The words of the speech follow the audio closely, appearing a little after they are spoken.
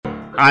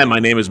Hi, my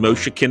name is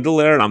Moshe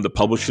Kindler, and I'm the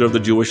publisher of The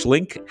Jewish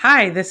Link.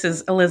 Hi, this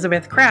is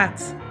Elizabeth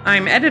Kratz.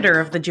 I'm editor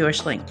of The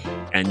Jewish Link.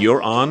 And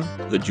you're on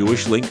the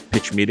Jewish Link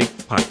Pitch Meeting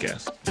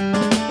podcast.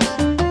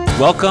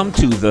 Welcome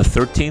to the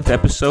 13th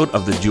episode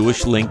of the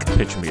Jewish Link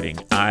Pitch Meeting.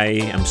 I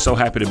am so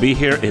happy to be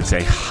here. It's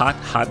a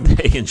hot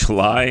day in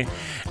July,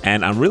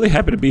 and I'm really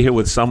happy to be here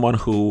with someone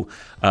who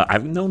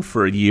I've known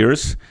for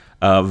years.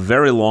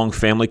 Very long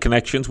family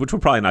connections, which we're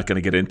probably not going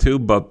to get into,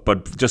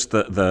 but just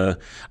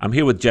I'm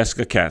here with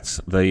Jessica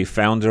Katz, the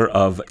founder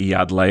of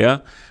Yad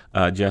Leah.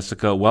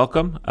 Jessica,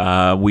 welcome.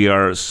 We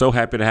are so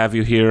happy to have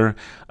you here.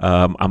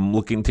 I'm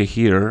looking to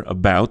hear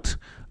about.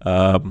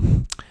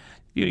 I'm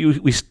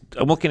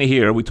looking to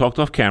hear. We talked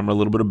off camera a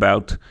little bit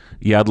about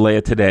Yad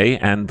Leah today,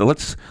 and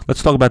let's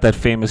talk about that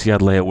famous Yad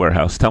Leah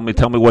warehouse. Tell me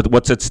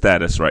what's its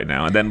status right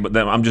now, and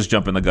then I'm just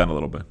jumping the gun a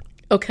little bit.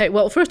 Okay,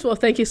 well, first of all,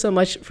 thank you so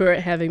much for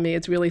having me.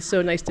 It's really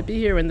so nice to be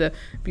here in the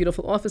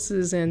beautiful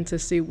offices and to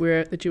see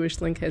where the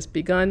Jewish Link has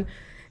begun.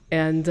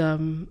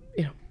 And,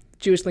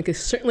 Jewish Link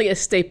is certainly a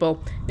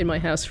staple in my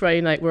house.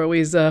 Friday night,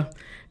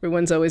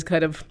 everyone's always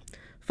kind of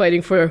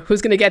fighting for who's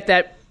going to get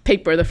that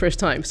paper the first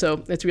time.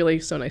 So it's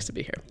really so nice to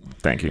be here.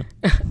 Thank you.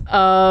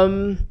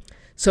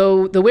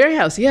 So the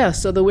warehouse,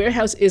 So the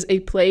warehouse is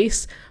a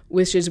place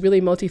which is really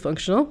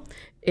multifunctional.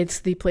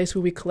 It's the place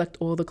where we collect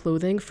all the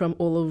clothing from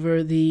all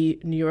over the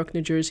New York,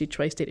 New Jersey,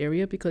 tri-state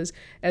area because,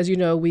 as you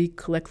know, we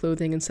collect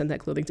clothing and send that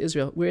clothing to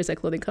Israel. Where does that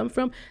clothing come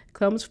from? It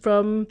comes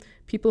from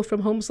people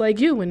from homes like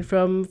you and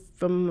from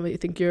I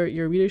think,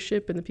 your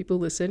readership and the people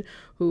who listen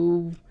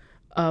who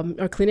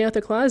are cleaning out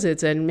their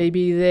closets, and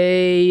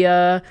maybe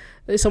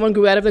someone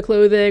grew out of the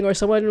clothing, or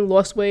someone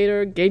lost weight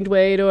or gained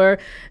weight, or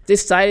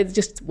decided it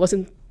just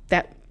wasn't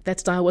that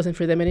style wasn't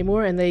for them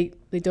anymore, and they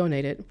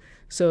donate it.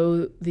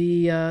 So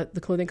the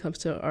clothing comes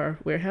to our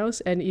warehouse,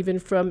 and even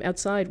from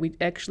outside, we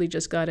actually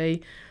just got a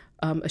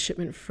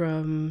shipment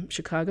from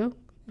Chicago,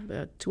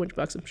 about 200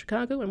 bucks from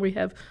Chicago, and we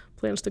have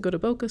plans to go to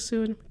Boca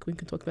soon. We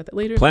can talk about that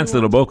later. Plans to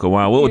go to Boca,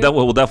 wow. We'll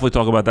definitely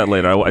talk about that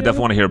later. I definitely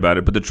want to hear about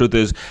it. But the truth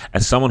is,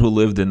 as someone who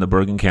lived in the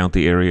Bergen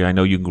County area, I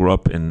know you grew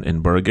up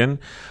in Bergen.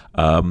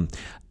 Some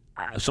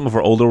of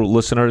our older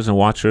listeners and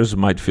watchers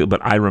might feel,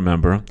 but I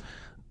remember,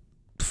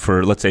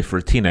 for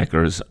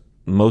teenagers,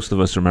 most of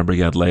us remember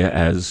Yad Leah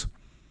as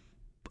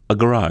a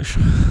garage.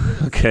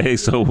 Okay,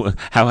 so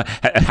how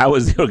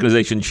has the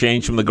organization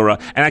changed from the garage?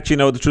 And actually,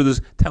 the truth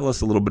is, tell us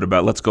a little bit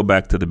about. Let's go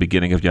back to the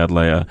beginning of Yad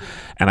Leah.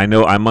 And I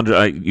know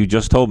you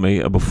just told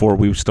me before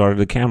we started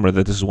the camera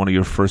that this is one of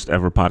your first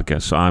ever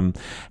podcasts. So I'm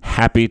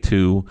happy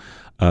to.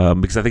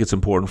 Because I think it's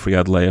important for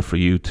Yad Leah for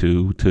you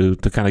to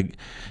kind of,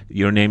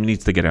 your name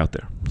needs to get out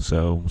there.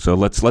 So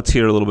let's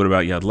hear a little bit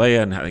about Yad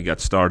Leah and how you got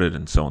started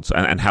and so on,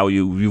 and how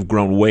you've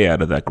grown way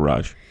out of that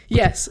garage.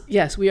 Yes,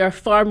 we are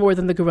far more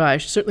than the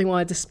garage. Certainly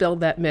want to dispel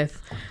that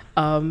myth.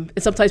 And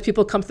sometimes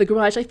people come to the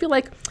garage, I feel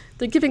like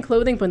they're giving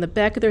clothing, but in the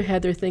back of their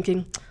head they're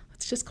thinking,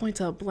 it's just going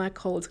to a black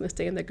hole. It's going to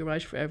stay in that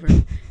garage forever.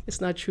 It's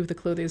not true. The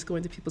clothing is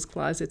going to people's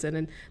closets, and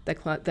then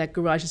that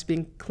garage is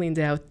being cleaned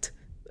out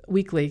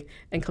weekly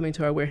and coming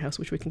to our warehouse,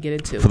 which we can get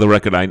into. For the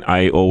record,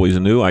 I always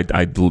knew.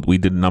 We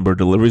did a number of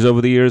deliveries over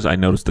the years. I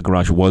noticed the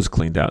garage was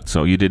cleaned out,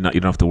 so you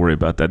don't have to worry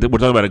about that. We're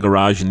talking about a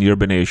garage near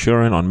B'nai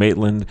Yeshurun on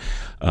Maitland,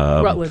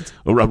 Rutland,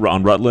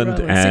 on Rutland,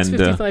 and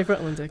 655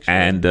 Rutland, actually.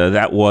 And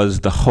that was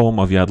the home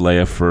of Yad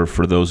Leah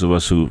for those of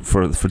us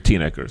for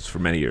teenagers for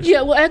many years.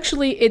 Yeah, well,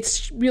 actually,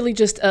 it's really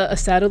just a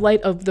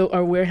satellite of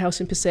our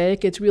warehouse in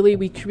Passaic. It's really,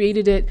 we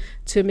created it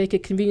to make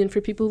it convenient for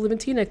people who live in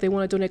Teaneck. They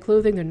want to donate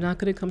clothing. They're not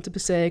going to come to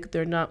Passaic.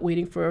 They're not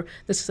waiting for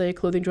necessarily a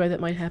clothing drive that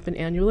might happen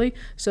annually.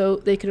 So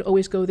they can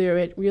always go there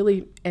at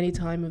really any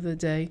time of the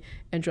day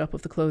and drop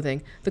off the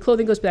clothing. The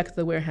clothing goes back to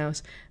the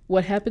warehouse.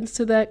 What happens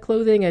to that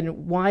clothing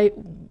and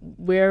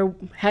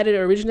how did it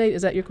originate?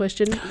 Is that your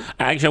question?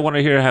 Actually, I want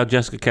to hear how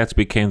Jessica Katz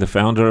became the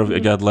founder of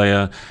Yad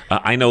Leah.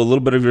 I know a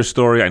little bit of your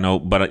story. I know,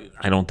 but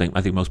I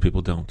think most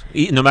people don't.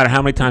 No matter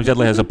how many times Yad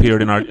Leah has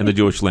appeared in the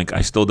Jewish Link, I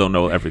still don't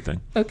know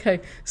everything. Okay,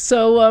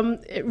 so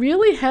it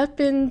really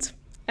happened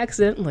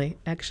accidentally,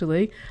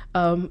 actually.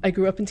 I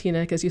grew up in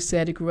Teaneck, as you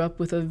said. I grew up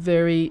with a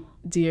very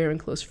dear and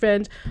close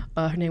friend.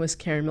 Her name was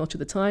Karen Milch at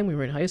the time. We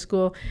were in high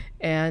school,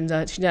 and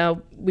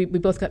we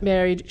both got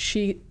married.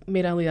 She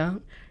made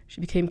Aliyah.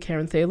 She became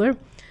Karen Thaler.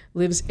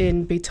 Lives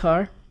in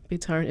Beitar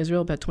in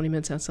Israel, about 20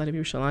 minutes outside of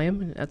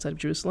Yerushalayim, outside of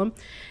Jerusalem.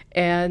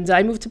 And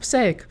I moved to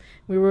Passaic.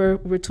 We were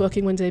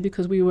talking one day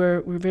because we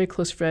were very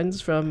close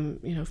friends from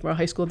our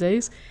high school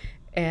days,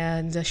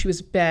 and she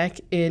was back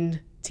in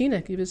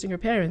Teaneck visiting her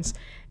parents.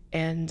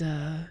 And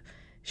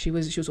she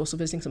was also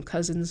visiting some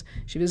cousins.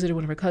 She visited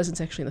one of her cousins,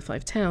 actually, in the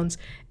 5 towns.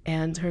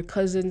 And her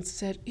cousin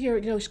said,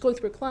 here, she's going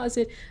through her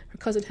closet. Her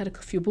cousin had a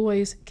few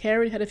boys.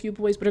 Karen had a few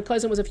boys, but her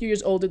cousin was a few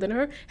years older than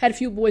her, had a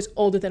few boys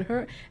older than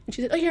her. And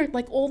she said, here,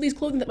 like all these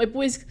clothing that my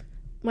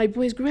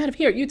boys grew out of,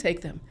 here, you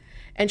take them.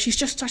 And she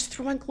just starts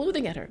throwing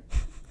clothing at her.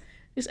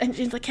 And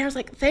she's like, Karen's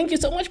like, thank you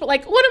so much, but what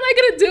am I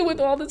going to do with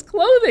all this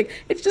clothing?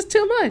 It's just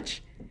too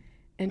much.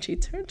 And she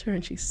turned to her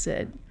and she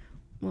said,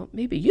 well,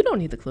 maybe you don't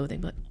need the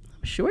clothing, but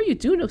I'm sure you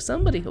do know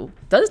somebody who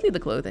does need the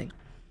clothing.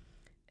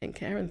 And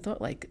Karen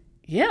thought, like,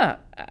 yeah,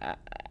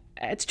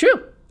 it's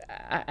true.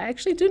 I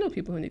actually do know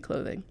people who need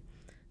clothing.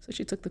 So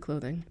she took the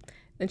clothing.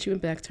 Then she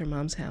went back to her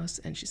mom's house,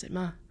 and she said,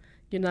 Ma,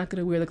 you're not going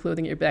to wear the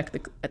clothing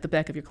at the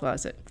back of your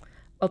closet.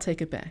 I'll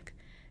take it back.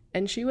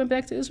 And she went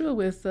back to Israel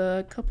with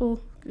a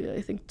couple,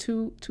 I think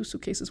two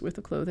suitcases worth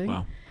of clothing.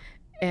 Wow.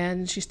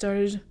 And she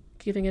started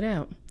giving it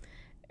out.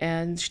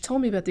 And she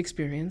told me about the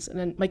experience. And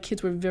then my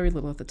kids were very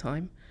little at the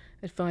time.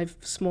 I had 5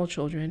 small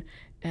children.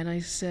 And I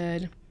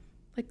said,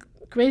 like,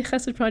 great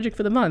chesed project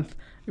for the month.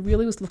 I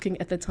really was looking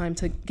at the time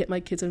to get my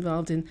kids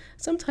involved in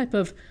some type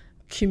of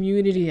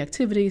community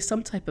activity,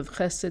 some type of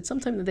chesed,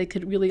 sometime that they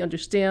could really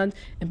understand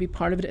and be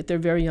part of it at their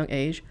very young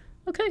age.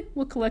 Okay,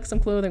 we'll collect some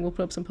clothing, we'll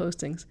put up some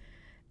postings.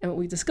 And what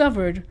we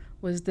discovered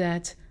was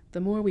that the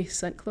more we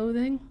sent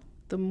clothing,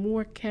 the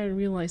more Karen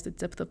realized the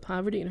depth of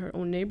poverty in her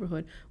own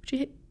neighborhood, which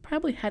she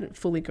probably hadn't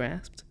fully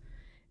grasped.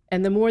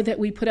 And the more that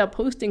we put out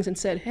postings and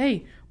said,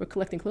 hey, we're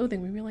collecting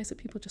clothing, we realized that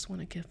people just want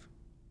to give.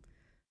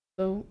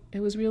 So it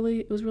was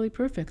really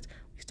perfect.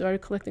 We started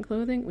collecting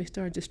clothing, we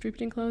started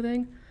distributing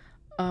clothing,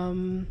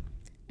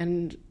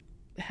 and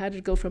how did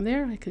it go from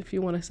there? If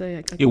you want to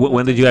say.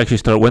 When did you actually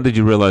start? When did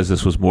you realize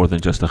this was more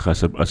than just a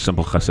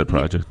simple chesed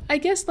project? I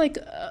guess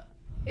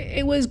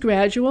it was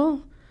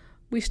gradual.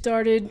 We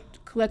started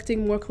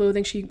collecting more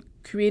clothing. She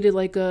created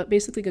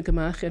basically a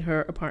gemach in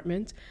her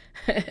apartment.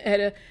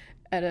 At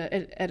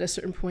a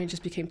certain point, it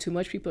just became too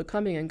much. People are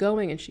coming and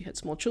going, and she had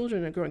small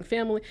children and a growing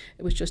family.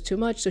 It was just too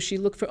much, so she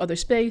looked for other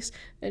space,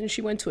 and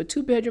she went to a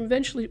 2-bedroom.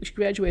 Eventually, she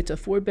graduated to a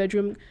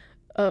 4-bedroom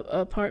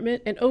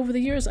apartment. And over the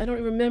years, I don't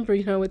even remember.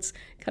 It's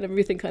kind of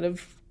everything kind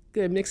of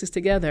mixes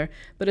together.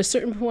 But at a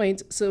certain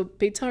point, so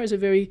Beitar is a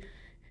very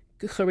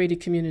Haredi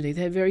community.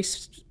 They have very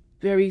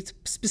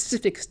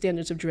specific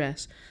standards of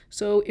dress.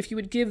 So if you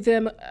would give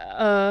them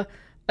a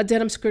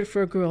denim skirt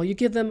for a girl, you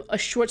give them a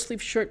short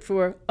sleeve shirt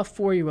for a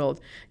 4-year-old,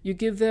 you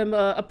give them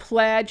a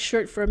plaid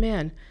shirt for a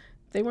man,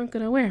 they weren't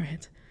going to wear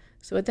it.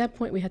 So at that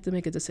point, we had to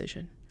make a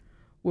decision.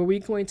 Were we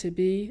going to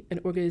be an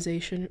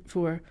organization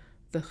for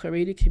the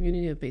Haredi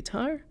community of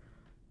Beitar,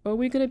 or are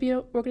we going to be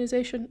an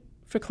organization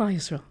for Klal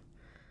Yisrael?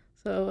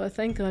 So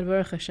thank God,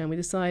 Baruch Hashem, we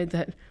decided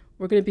that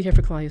we're going to be here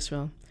for Klal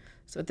Yisrael.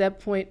 So at that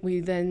point, we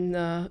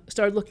then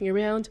started looking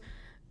around.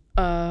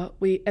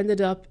 We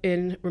ended up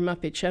in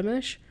Ramat Beit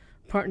Shemesh,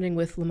 partnering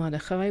with Lamad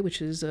Achai,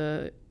 which is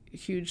a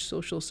huge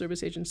social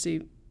service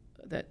agency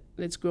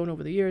that's grown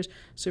over the years,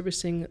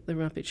 servicing the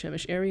Ramat Beit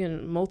Shemesh area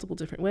in multiple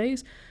different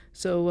ways.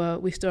 So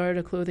we started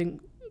a clothing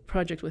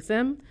project with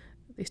them.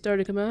 They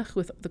started a gemach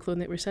with the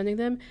clothing that we're sending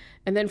them.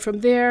 And then from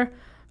there,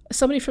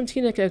 somebody from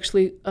Teaneck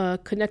actually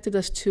connected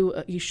us to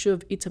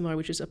Yishuv Itamar,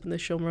 which is up in the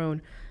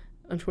Shomron,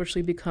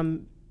 unfortunately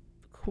become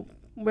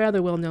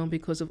rather well known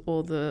because of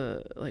all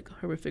the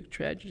horrific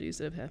tragedies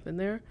that have happened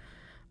there.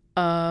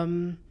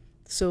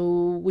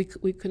 So we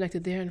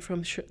connected there, and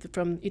from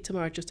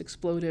Itamar it just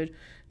exploded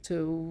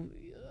to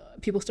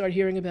people started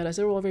hearing about us.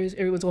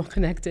 Everyone's all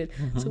connected.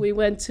 Mm-hmm. So we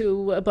went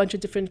to a bunch of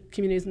different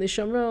communities in the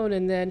Shomron,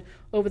 and then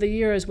over the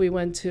years we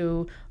went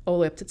to all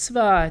the way up to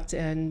Tzvat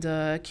and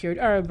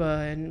Kiryat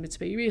Arba and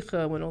Mitzvah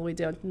Yericha, went all the way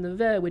down to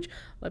Neve, which a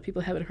lot of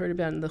people haven't heard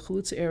about in the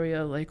Chalutza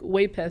area, like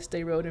way past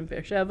State Road in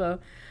Beersheba.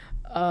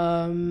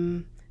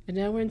 And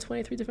now we're in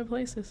 23 different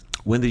places.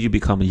 When did you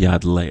become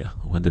Yad Leah?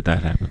 When did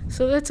that happen?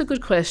 So that's a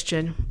good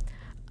question.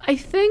 I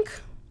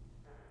think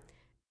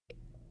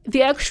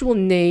the actual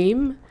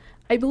name,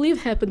 I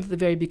believe, happened at the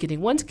very beginning.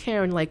 Once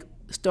Karen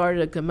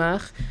started a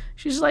gemach,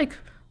 she's like,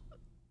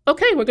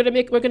 okay, we're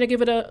gonna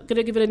give it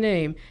a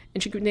name,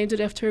 and she named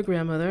it after her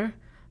grandmother,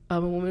 a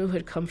woman who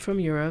had come from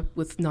Europe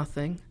with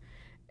nothing,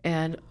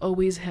 and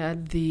always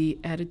had the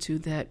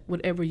attitude that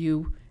whatever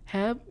you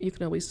have, you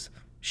can always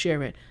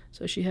share it.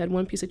 So she had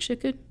one piece of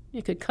chicken,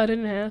 you could cut it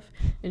in half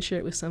and share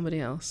it with somebody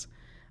else.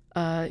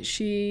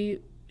 She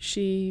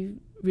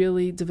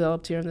really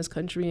developed here in this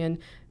country and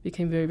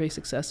became very, very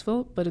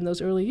successful. But in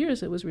those early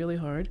years, it was really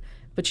hard.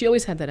 But she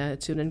always had that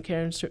attitude, and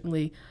Karen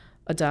certainly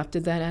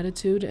adopted that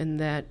attitude and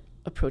that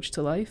approach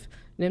to life.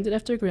 Named it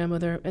after her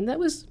grandmother, and it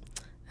was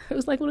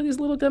like one of these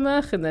little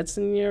gemach, and that's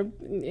in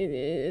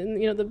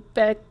the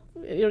back,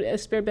 a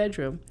spare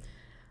bedroom.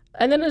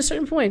 And then at a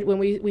certain point, when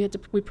we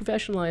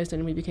professionalized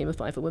and we became a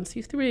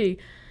 501c3,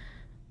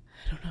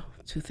 I don't know,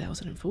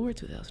 2004,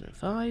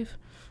 2005.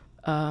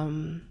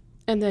 And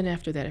then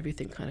after that,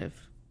 everything kind of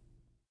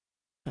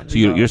so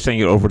you're saying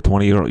you're over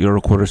 20, you're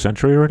a quarter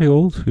century already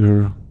old?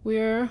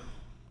 We're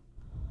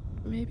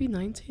maybe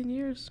 19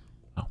 years.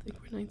 Oh. I think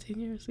we're 19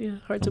 years, yeah.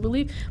 Hard to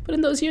believe. But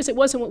in those years, it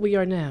wasn't what we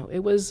are now.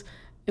 It was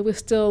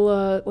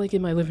still like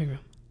in my living room.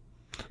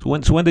 So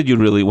when did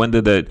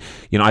that,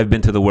 I've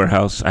been to the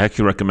warehouse. I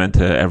actually recommend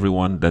to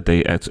everyone that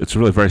it's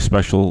really a very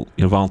special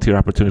volunteer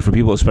opportunity for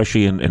people,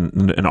 especially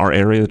in our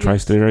area, the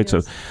tri-state area.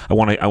 Yes. So I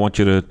want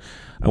you to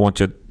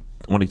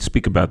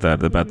speak about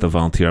that, about the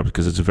volunteer,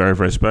 because it's very,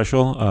 very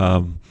special.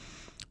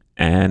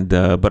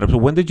 But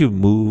when did you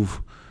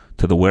move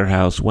to the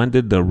warehouse? When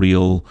did the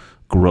real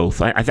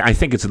growth? I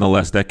think it's in the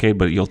last decade,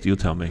 but you'll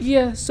tell me.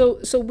 Yeah. So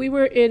we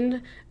were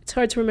in. It's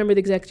hard to remember the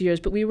exact years,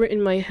 but we were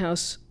in my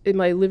house in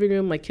my living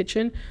room, my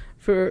kitchen,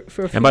 for a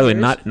few And by the way,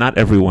 years. not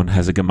everyone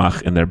has a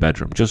gemach in their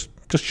bedroom. Just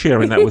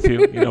sharing that with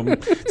you.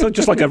 So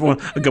just like everyone,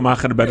 a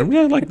gemach in a bedroom.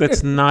 Yeah, like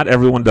that's not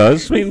everyone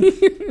does. I mean,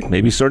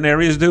 maybe certain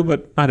areas do,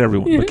 but not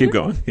everyone. But keep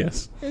going.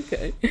 Yes.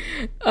 Okay.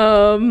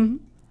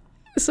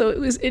 So it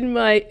was in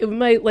my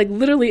like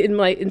literally in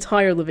my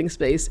entire living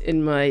space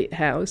in my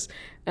house.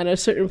 And at a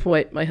certain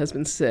point, my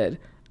husband said,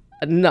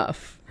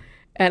 "Enough."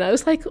 And I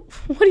was like,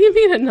 "What do you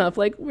mean enough?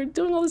 Like we're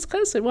doing all this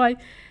chesed. Why?"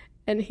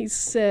 And he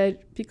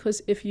said,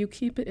 "Because if you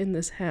keep it in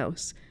this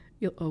house,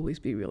 you'll always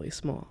be really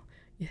small.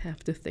 You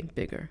have to think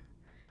bigger."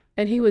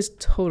 And he was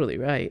totally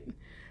right.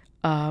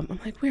 I'm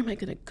like, "Where am I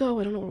going to go?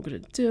 I don't know what we're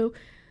going to do."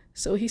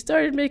 So he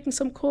started making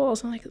some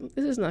calls. I'm like,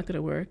 "This is not going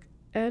to work."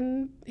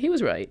 And he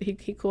was right.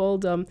 He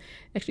called,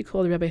 actually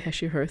called Rabbi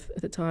Heshi Hirth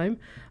at the time.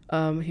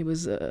 He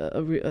was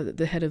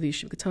the head of the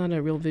Yeshiva Katana,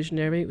 a real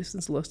visionary. We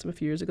since lost him a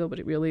few years ago, but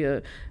really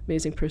an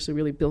amazing person,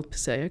 really built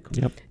Passaic.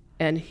 Yep.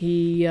 And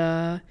he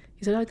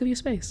said, "I'll give you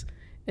space."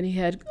 And he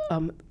had,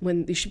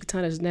 when the Yeshiva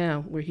Katana is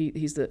now, where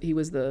he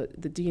was the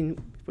dean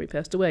before he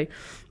passed away,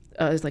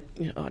 it's like,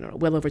 I don't know,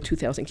 well over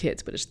 2,000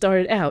 kids. But it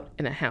started out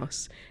in a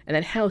house. And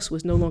that house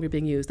was no longer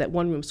being used. That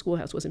one-room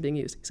schoolhouse wasn't being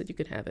used. He said, "You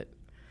could have it."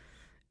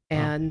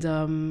 And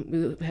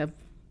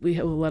we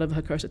have a lot of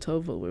Hakaras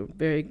Tova. We're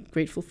very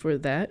grateful for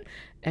that.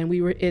 And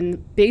we were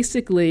in,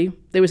 basically,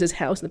 there was this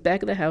house. In the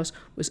back of the house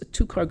was a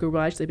 2-car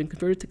garage that had been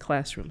converted to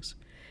classrooms.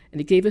 And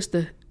he gave us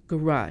the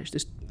garage,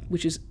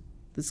 which is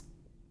this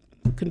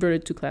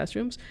converted to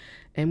classrooms.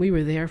 And we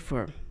were there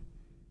for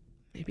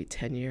maybe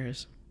 10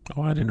 years.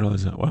 Oh, I didn't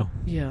realize that. Wow.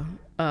 Yeah.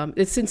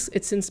 It's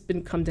since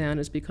been come down,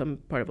 has become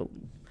part of a,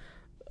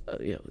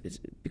 it's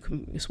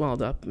become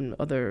swallowed up in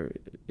other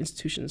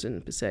institutions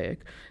in Passaic.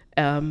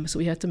 So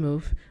we had to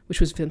move, which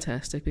was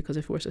fantastic because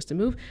it forced us to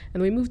move.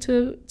 And we moved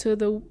to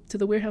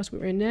the warehouse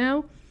we're in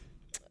now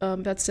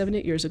about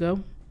 7-8 years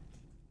ago.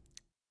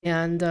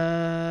 And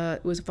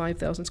it was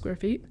 5,000 square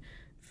feet.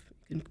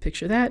 You can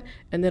picture that.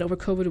 And then over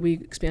COVID, we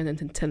expanded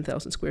to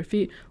 10,000 square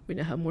feet. We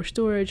now have more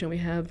storage, and we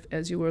have,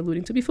 as you were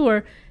alluding to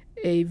before,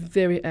 a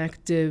very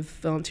active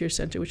volunteer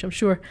center, which I'm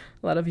sure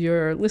a lot of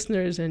your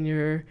listeners and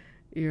your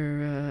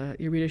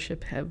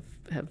readership have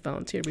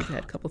volunteered. We've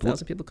had a couple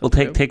thousand people come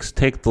through.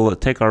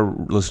 Take our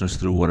listeners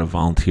through what a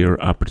volunteer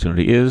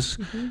opportunity is.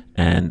 Mm-hmm.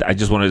 And I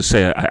just wanted to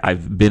say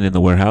I've been in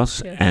the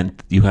warehouse, yes.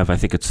 And you have, I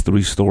think it's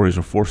 3 stories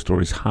or 4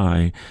 stories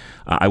high.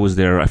 I was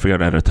there, I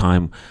forgot at a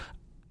time.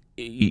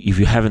 If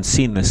you haven't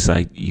seen this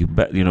site, I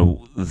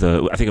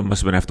think it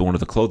must have been after one of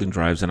the clothing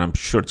drives, and I'm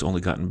sure it's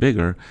only gotten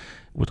bigger.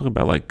 We're talking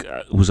about like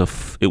it was a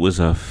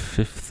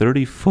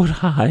 30-foot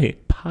high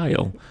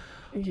pile.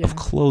 Yeah. Of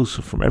clothes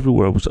from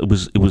everywhere. It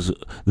was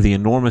the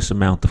enormous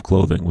amount of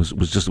clothing was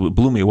just, it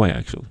blew me away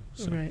actually.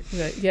 So. Right.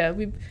 Yeah,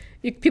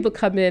 people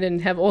come in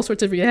and have all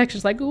sorts of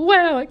reactions like,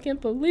 "Wow, I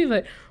can't believe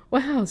it.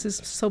 Wow, this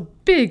is so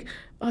big.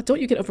 Oh,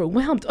 don't you get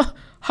overwhelmed? Oh,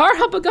 Har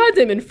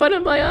HaBagadim in front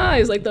of my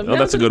eyes, like the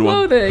that's a good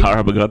clothing. One.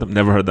 Har HaBagadim,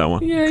 never heard that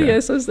one. Yeah, okay. Yeah.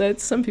 So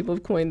that's, some people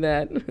have coined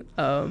that.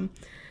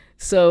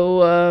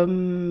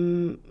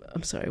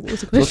 I'm sorry. What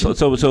was the question?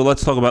 So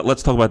let's talk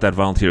about that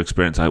volunteer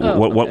experience.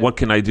 What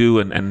can I do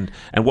and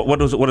what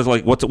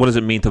does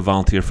it mean to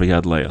volunteer for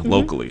Yad Leah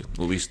locally, at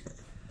least?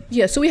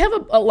 Yeah, so we have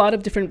a lot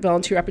of different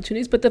volunteer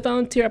opportunities, but the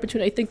volunteer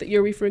opportunity I think that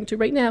you're referring to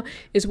right now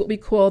is what we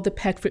call the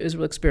Pack for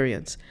Israel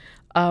experience.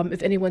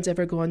 If anyone's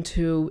ever gone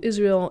to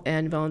Israel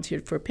and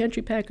volunteered for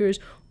Pantry Packers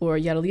or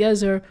Yad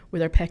Eliezer, where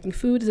they're packing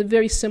food, it's a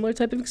very similar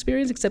type of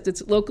experience, except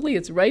it's locally,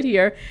 it's right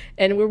here,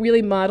 and we're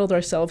really modeled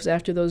ourselves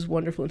after those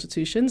wonderful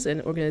institutions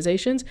and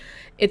organizations.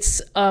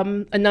 It's a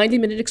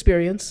 90-minute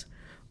experience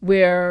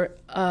where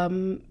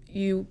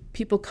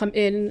people come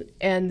in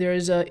and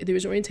there's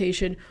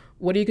orientation.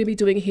 What are you going to be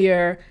doing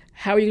here?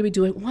 How are you going to be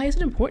doing? Why is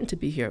it important to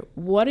be here?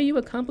 What are you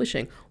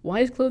accomplishing? Why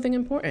is clothing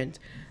important?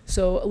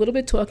 So a little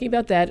bit talking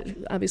about that,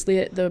 obviously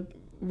at the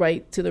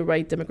right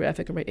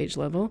demographic and right age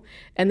level.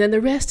 And then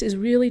the rest is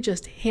really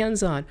just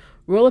hands-on.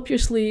 Roll up your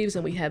sleeves,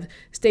 and we have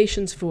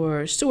stations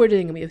for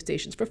sorting, and we have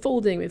stations for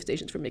folding, we have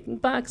stations for making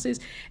boxes.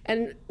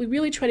 And we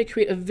really try to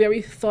create a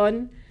very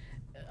fun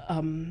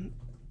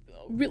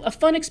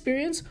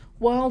experience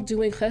while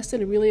doing chesed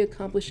and really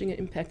accomplishing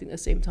and impacting at the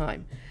same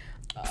time.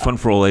 Fun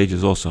for all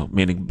ages also,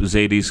 meaning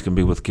Zadis can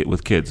be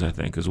with kids, I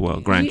think, as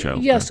well,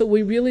 grandchild. Yeah, so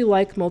we really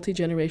like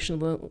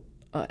multi-generational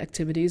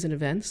activities and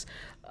events.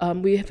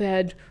 We have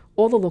had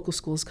all the local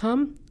schools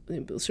come,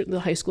 certainly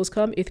the high schools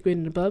come, 8th grade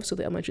and above, so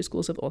the elementary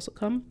schools have also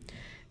come.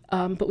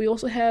 But we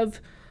also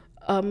have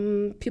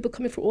people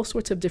coming for all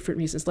sorts of different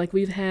reasons. Like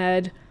we've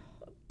had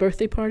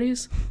birthday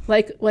parties.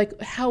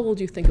 Like how old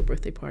do you think a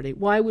birthday party?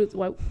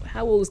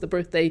 How old is the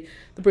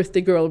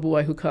birthday girl or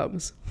boy who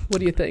comes? What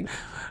do you think?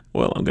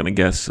 Well, I'm going to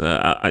guess.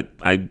 I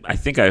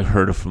think I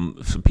heard it from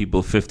some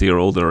people 50 or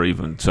older, or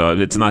even. So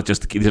it's not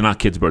just, they're not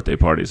kids' birthday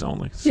parties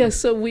only. So. Yeah,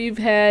 so we've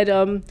had,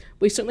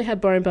 we certainly had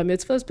bar and bar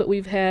mitzvahs, but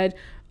we've had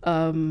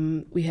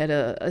We had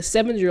a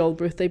 7-year-old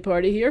birthday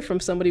party here from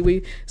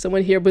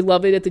someone here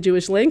beloved at the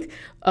Jewish Link.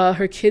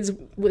 Her kids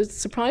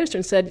surprised her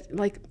and said,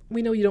 like,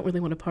 we know you don't really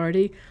want to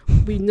party.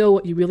 We know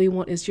what you really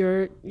want is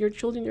your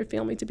children, your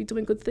family to be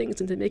doing good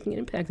things and to making an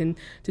impact and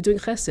to doing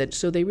chesed.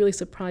 So they really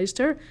surprised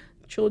her.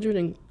 Children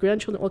and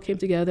grandchildren all came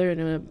together in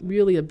a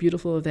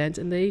beautiful event,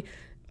 and they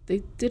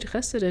did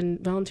chesed and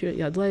volunteered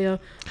at Yad Leah.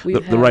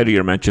 The writer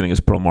you're mentioning is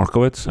Pearl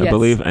Markowitz, I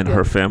believe, and yeah.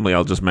 her family.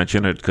 I'll just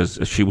mention it because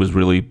she was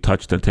really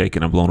touched and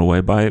taken and blown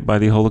away by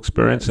the whole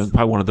experience, and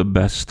probably one of the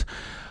best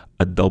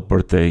adult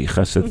birthday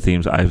chesed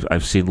themes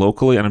I've seen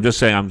locally. And I'm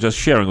just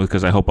sharing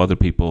because I hope other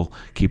people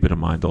keep it in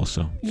mind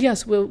also.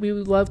 Yes, well, we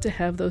would love to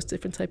have those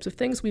different types of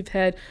things. We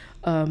had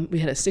a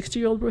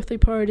 60-year-old birthday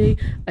party.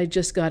 I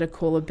just got a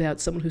call about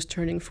someone who's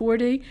turning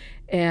 40,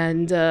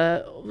 and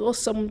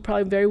someone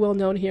probably very well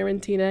known here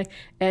in Teaneck,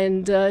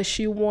 and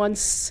she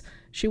wants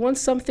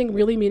something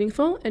really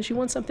meaningful, and she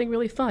wants something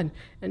really fun.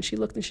 And she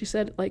looked and she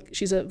said, like,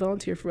 she's a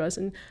volunteer for us,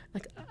 and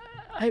like,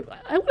 I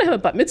want to have a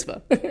bat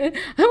mitzvah. I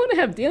want to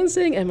have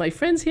dancing and my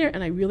friends here,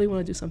 and I really want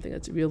to do something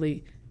that's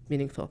really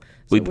meaningful.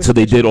 So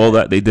they did all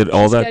that. They did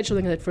all that.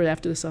 Scheduling it for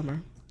after the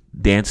summer.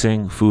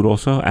 Dancing, food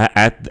also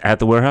at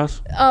the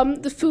warehouse.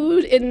 The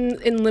food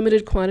in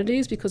limited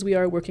quantities because we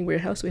are a working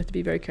warehouse. So we have to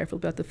be very careful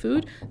about the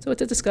food. So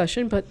it's a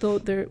discussion, but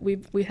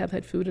we have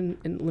had food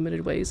in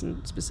limited ways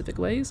and specific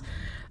ways.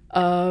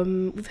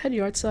 We've had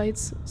yard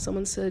sites.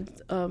 Someone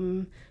said,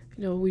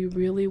 we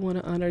really want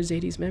to honor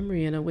Zadie's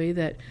memory in a way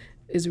that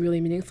is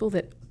really meaningful,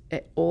 that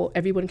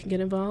everyone can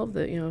get involved,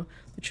 the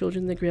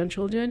children, the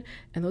grandchildren,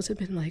 and those have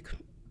been like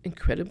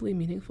incredibly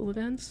meaningful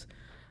events.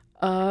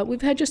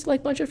 We've had just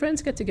like a bunch of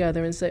friends get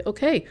together and say,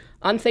 okay,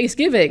 on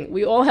Thanksgiving,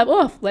 we all have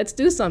off, let's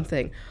do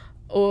something.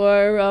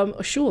 Or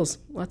shuls,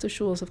 lots of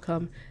shuls have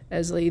come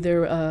as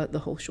either the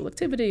whole shul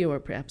activity or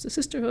perhaps a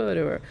sisterhood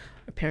or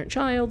a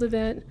parent-child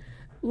event.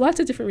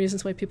 Lots of different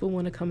reasons why people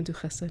want to come and do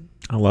chesed.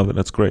 I love it.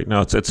 That's great. No,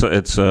 it's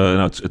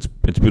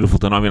beautiful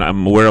to know. I mean,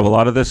 I'm aware of a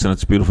lot of this, and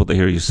it's beautiful to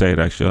hear you say it.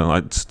 Actually,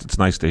 it's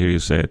nice to hear you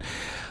say it.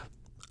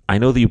 I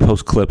know that you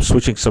post clips.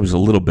 Switching subjects a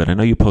little bit. I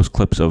know you post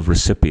clips of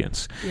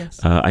recipients. Yes.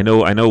 I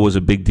know it was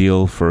a big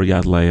deal for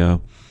Yad Leah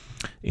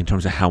in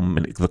terms of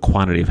the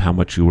quantity of how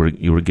much you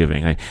were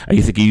giving. I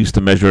think you used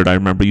to measure it. I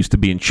remember it used to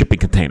be in shipping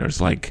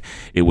containers, like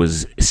it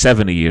was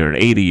 7 a year,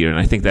 8 a year, and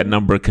I think that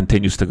number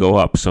continues to go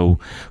up. So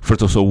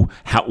first of all,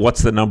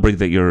 what's the number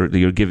that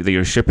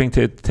you're shipping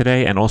to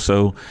today? And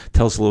also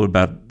tell us a little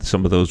about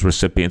some of those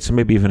recipients, and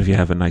maybe even if you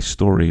have a nice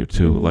story or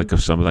two, like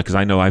of some of that, because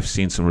I know I've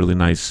seen some really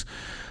nice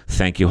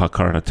thank you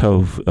Hakar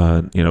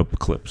Hatov,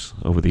 clips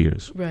over the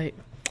years. Right.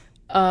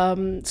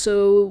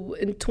 So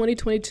in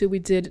 2022, we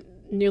did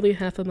nearly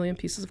 500,000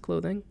 pieces of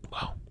clothing.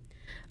 Wow.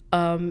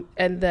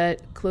 And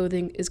that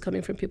clothing is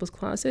coming from people's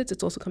closets.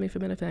 It's also coming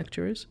from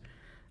manufacturers.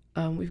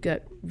 We've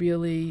got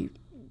really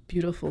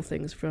beautiful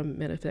things from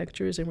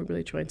manufacturers, and we're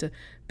really trying to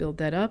build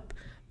that up.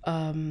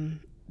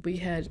 We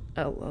had,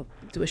 I'll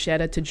do a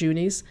shout out to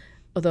Juni's,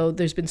 although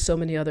there's been so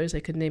many others, I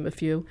could name a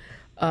few.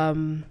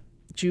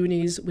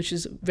 Juni's, which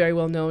is a very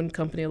well-known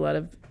company, a lot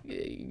of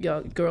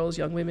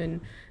young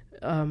women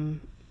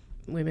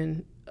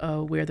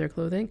wear their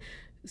clothing.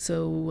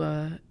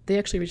 So they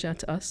actually reached out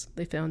to us.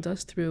 They found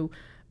us through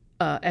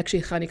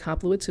actually Chani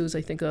Koplowitz, who's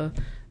I think a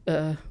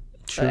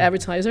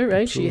advertiser,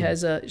 right?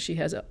 Absolutely. She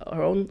has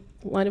her own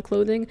line of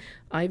clothing,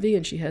 Ivy,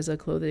 and she has a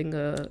clothing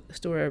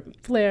store,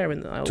 Flair,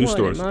 and two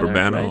stores, Monarch,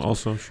 Urbana, right?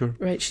 Also, sure.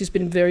 Right. She's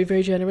been very,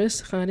 very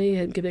generous, Chani,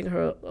 and giving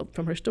her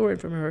from her store and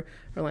from her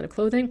line of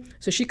clothing.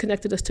 So she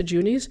connected us to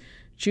Juni's.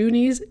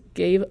 Juni's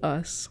gave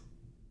us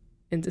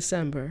in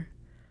December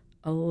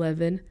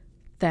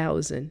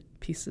 11,000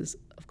 pieces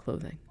of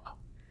clothing.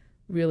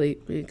 Really,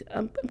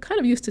 I'm kind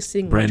of used to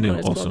seeing brand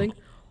new clothing,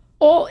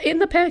 all in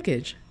the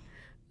package,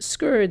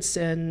 skirts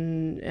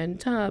and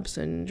tops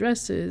and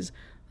dresses,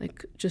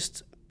 like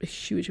just a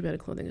huge amount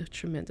of clothing, a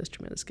tremendous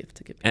gift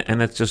to give.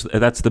 And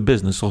that's the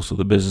business. Also,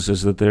 the business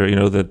is that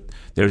that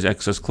there's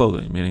excess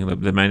clothing, meaning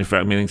the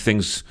manufacturer, meaning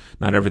things,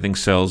 not everything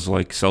sells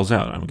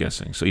out. I'm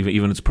guessing. So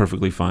even it's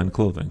perfectly fine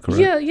clothing,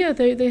 correct? Yeah.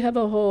 They have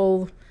a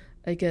whole,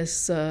 I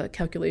guess,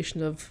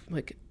 calculation of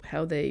like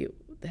how they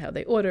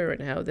order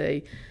and how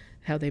they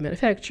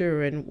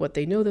manufacture and what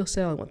they know they'll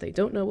sell and what they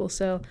don't know will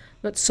sell. I'm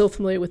not so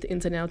familiar with the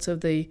ins and outs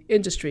of the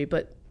industry,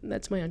 but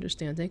that's my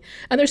understanding.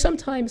 And there's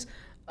sometimes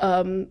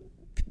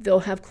they'll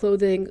have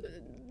clothing,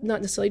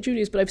 not necessarily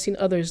Judy's, but I've seen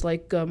others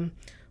like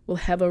will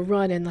have a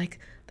run and like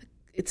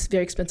it's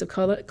very expensive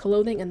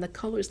clothing and the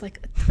color is like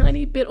a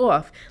tiny bit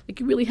off.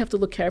 Like you really have to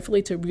look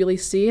carefully to really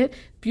see it.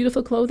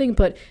 Beautiful clothing,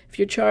 but if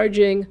you're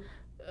charging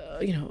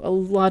a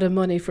lot of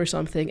money for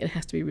something, it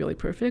has to be really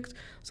perfect.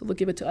 So they'll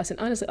give it to us. And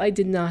honestly, I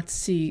did not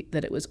see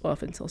that it was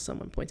off until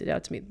someone pointed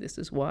out to me, this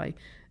is why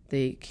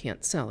they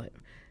can't sell it.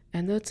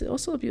 And that's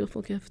also a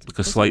beautiful gift. Like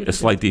a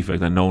slight defect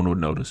that no one would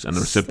notice. And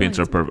the recipients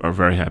are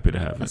very happy to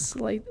have it. A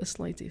slight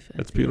defect.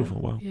 That's beautiful.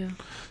 Yeah. Wow. Yeah.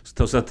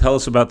 So tell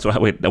us about,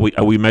 wait,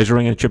 are we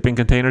measuring in shipping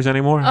containers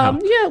anymore?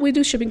 Yeah, we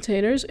do shipping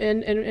containers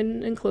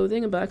and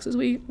clothing and boxes.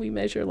 We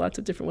measure lots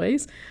of different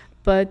ways.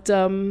 But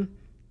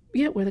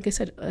Yeah, we're, like I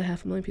said,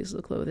 500,000 pieces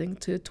of clothing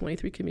to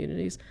 23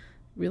 communities,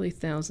 really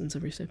thousands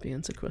of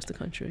recipients across the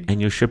country.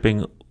 And you're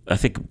shipping, I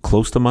think,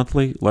 close to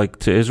monthly, like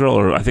to Israel,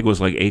 or I think it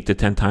was like 8 to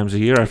 10 times a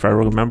year, if I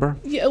remember.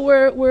 Yeah,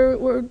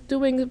 we're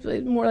doing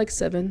more like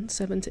seven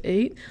to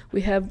eight.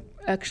 We have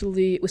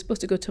actually, it was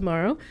supposed to go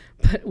tomorrow,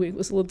 but it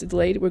was a little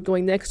delayed. We're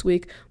going next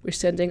week. We're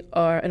sending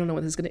I don't know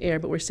when this is going to air,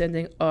 but we're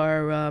sending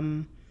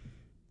our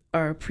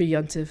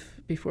pre-Yontif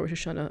before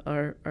Rosh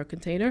Hashanah, our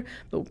container.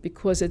 But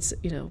because it's,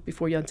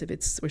 before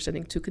Yontif, we're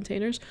sending 2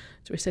 containers.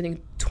 So we're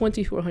sending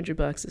 2,400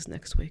 boxes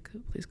next week,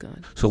 please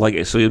God. So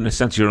in a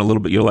sense, you're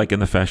like in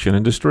the fashion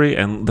industry,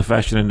 and the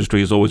fashion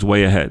industry is always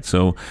way ahead.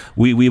 So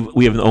we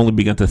haven't only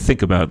begun to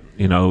think about,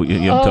 Yom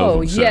Tov. Oh,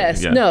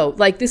 yes. Yeah. No,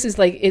 like this is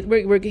like,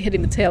 we're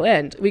hitting the tail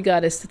end. We got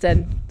to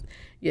then.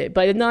 Yeah,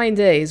 by the 9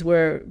 days, by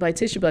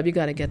Tisha B'Av, you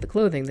got to get the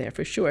clothing there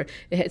for sure.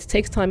 It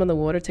takes time on the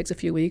water, it takes a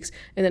few weeks,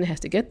 and then it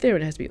has to get there,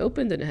 and it has to be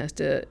opened, and you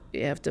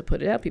have to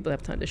put it out. People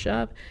have time to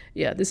shop.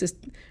 Yeah,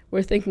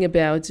 we're thinking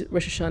about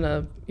Rosh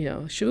Hashanah,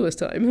 Shavuos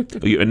time.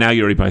 And now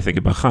you're already probably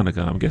thinking about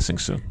Hanukkah, I'm guessing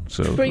soon.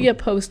 So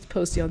post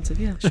Yom Tov,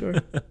 yeah, sure.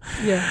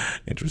 Yeah.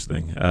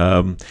 Interesting.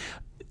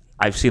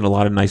 I've seen a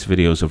lot of nice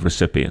videos of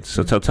recipients.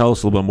 So tell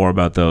us a little bit more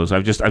about those.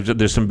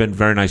 There's been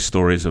very nice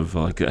stories of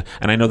and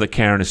I know that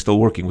Karen is still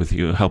working with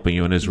you, helping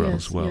you in Israel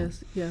as well.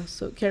 Yes.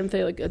 So Karen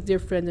Thay, like a dear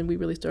friend, and we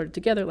really started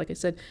together. Like I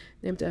said,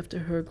 named after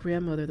her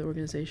grandmother, the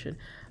organization.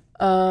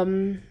 Let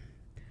me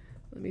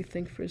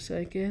think for a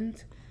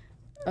second.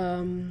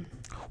 Well,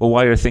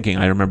 while you're thinking,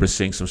 I remember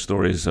seeing some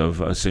stories of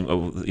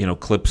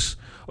clips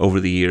over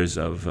the years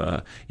of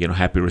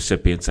happy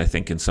recipients. I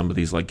think in some of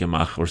these like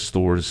gemach or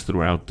stores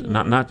throughout,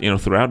 not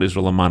throughout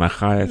Israel,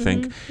 Manachai. I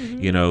think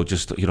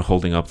just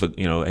holding up the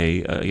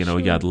a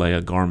Yad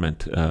Leah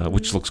garment,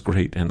 which looks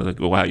great, and like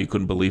wow, you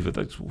couldn't believe it.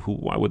 Like,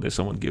 why would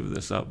someone give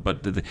this up?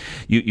 But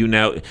you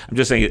now, I'm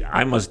just saying,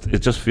 it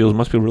just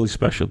must be really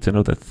special to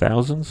know that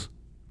thousands,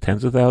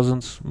 tens of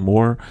thousands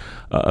more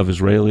of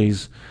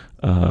Israelis.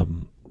 Are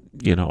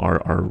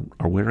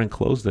wearing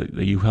clothes that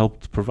you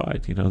helped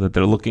provide. That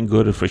they're looking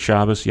good for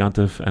Shabbos,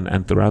 Yontif,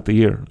 and throughout the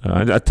year.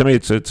 To me,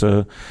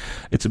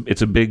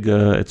 it's a big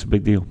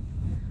deal.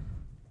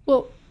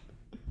 Well,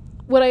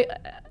 what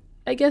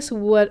I guess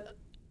what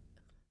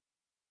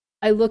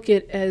I look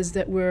at as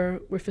that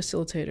we're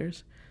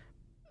facilitators,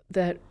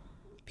 that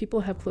people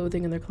have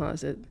clothing in their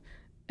closet,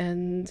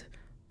 and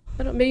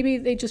maybe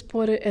they just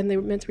bought it and they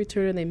were meant to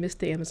return it and they missed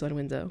the Amazon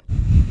window,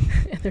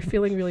 and they're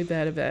feeling really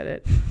bad about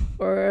it.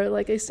 Or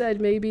like I said,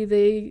 maybe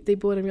they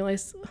bought and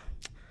realized,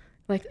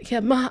 like, yeah,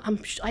 Ma,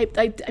 I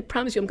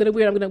promise you, I'm gonna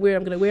wear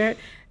it.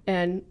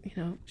 And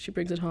she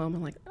brings it home.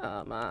 I'm like,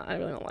 oh, Ma, I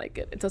really don't like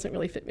it. It doesn't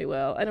really fit me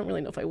well. I don't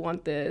really know if I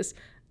want this.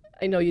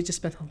 I know you just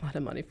spent a lot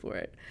of money for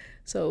it.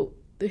 So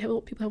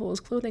people have all this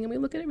clothing, and we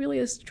look at it really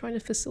as trying to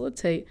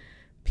facilitate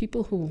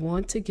people who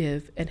want to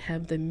give and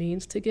have the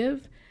means to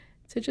give,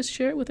 to just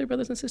share it with their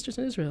brothers and sisters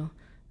in Israel.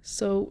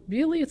 So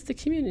really, it's the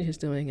community who's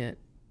doing it.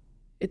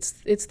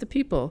 It's the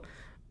people.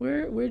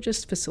 We're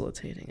just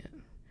facilitating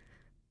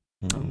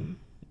it.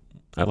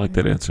 I like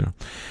that answer.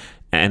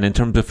 And in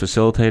terms of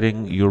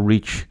facilitating, your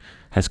reach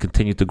has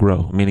continued to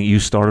grow. Meaning, you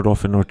started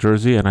off in North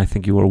Jersey, and I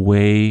think you are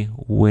way,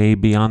 way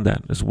beyond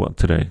that as well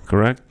today.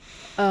 Correct?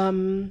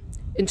 In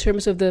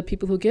terms of the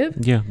people who give?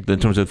 Yeah, in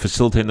terms of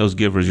facilitating those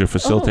givers, you're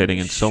facilitating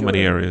in so many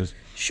areas.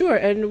 Sure,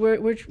 and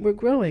we're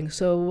growing.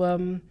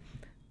 So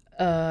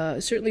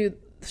certainly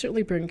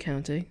Bergen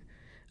County,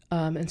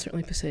 and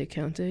certainly Passaic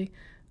County.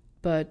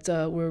 But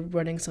we're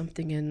running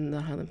something in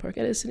the Highland Park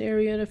Edison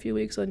area in a few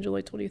weeks on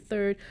July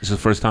 23rd. Is this the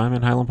first time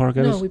in Highland Park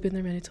Edison? No, we've been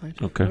there many times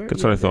before. Okay,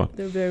 that's what I thought.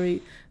 They're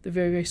very,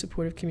 very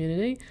supportive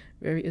community,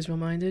 very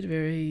Israel-minded,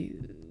 very,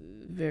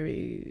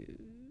 very,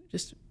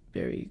 just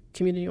very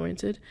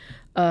community-oriented.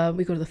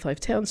 We go to the 5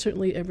 towns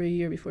certainly every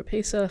year before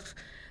Pesach.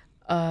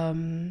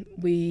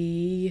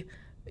 We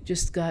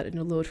just got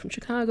a load from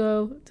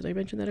Chicago. Did I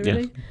mention that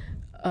already?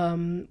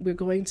 Yes. We're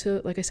going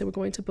to, like I said, we're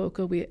going to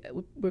Boca. We're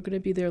going to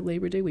be there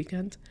Labor Day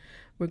weekend.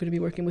 We're going to be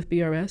working with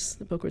BRS,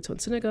 the Boca Raton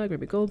Synagogue,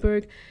 Rabbi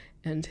Goldberg,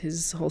 and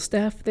his whole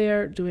staff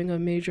there, doing a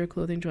major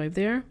clothing drive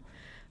there.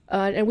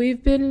 And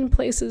we've been in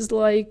places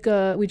like,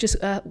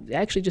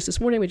 actually just this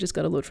morning, we just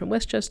got a load from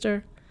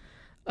Westchester.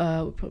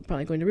 We're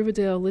probably going to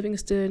Riverdale,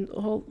 Livingston,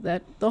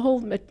 the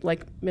whole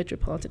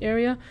metropolitan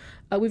area.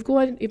 We've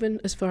gone even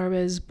as far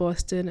as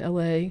Boston,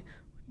 LA.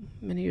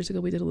 Many years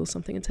ago, we did a little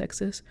something in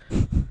Texas.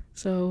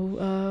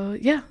 So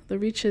the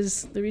reach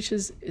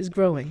is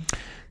growing.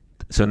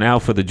 So now,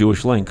 for the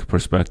Jewish Link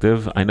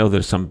perspective, I know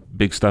there's some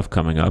big stuff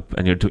coming up,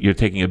 and you're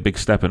taking a big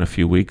step in a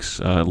few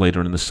weeks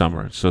later in the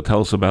summer. So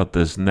tell us about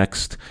this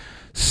next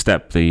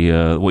step,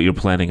 what you're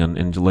planning on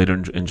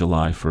later in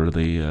July for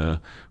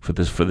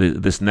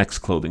this next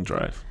clothing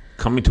drive.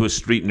 Coming to a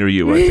street near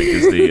you, I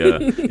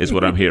think is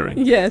what I'm hearing.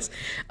 Yes.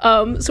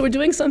 So we're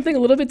doing something a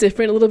little bit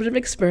different, a little bit of an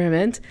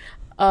experiment.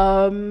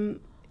 So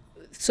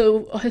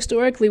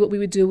historically, what we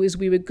would do is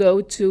we would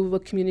go to a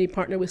community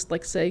partner with,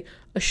 like, say,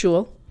 a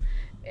shul,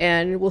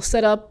 and we'll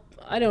set up,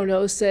 I don't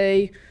know,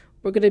 say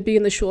we're going to be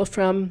in the shul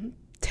from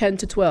 10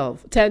 to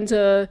 12, 10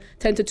 to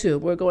 2.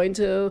 We're going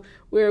to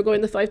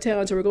the Five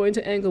Towns, or we're going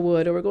to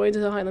Englewood, or we're going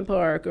to Highland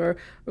Park, or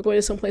we're going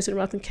to someplace in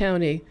Rockland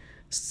County.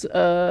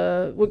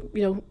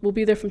 We'll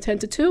be there from 10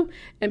 to 2,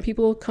 and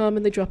people come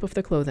and they drop off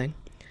their clothing.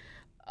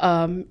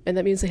 And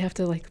that means they have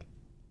to like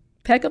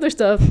pack up their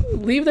stuff,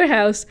 leave their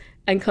house,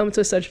 and come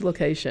to a central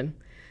location.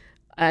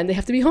 And they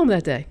have to be home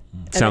that day.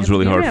 Sounds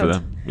really hard for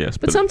them. Yes,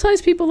 but sometimes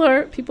people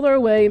are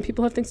away, and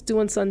people have things to do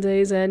on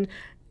Sundays, and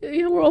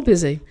we're all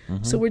busy.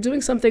 Mm-hmm. So we're doing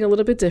something a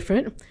little bit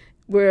different.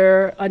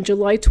 We're on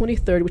July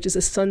 23rd, which is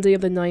a Sunday of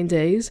the 9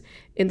 days,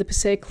 in the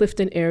Passaic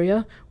Clifton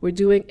area. We're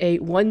doing a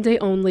 1-day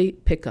only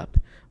pickup.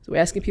 So we're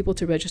asking people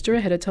to register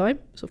ahead of time.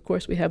 So of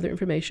course we have their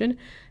information.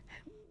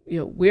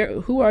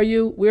 Who are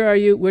you? Where are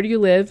you? Where do you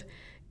live?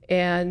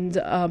 And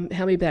how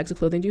many bags of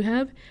clothing do you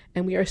have?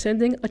 And we are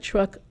sending a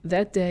truck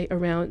that day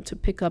around to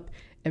pick up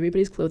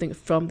everybody's clothing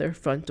from their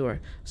front door.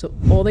 So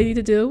all they need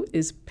to do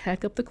is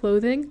pack up the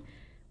clothing,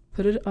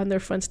 put it on their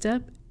front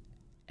step,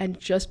 and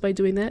just by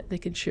doing that, they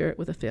can share it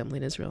with a family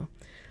in Israel.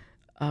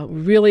 We're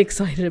really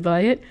excited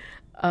by it.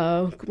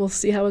 We'll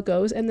see how it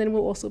goes, and then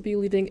we'll also be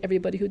leaving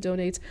everybody who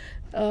donates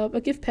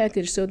a gift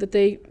package so that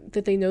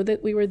they know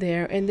that we were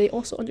there, and they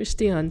also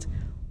understand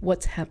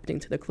what's happening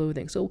to their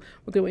clothing. So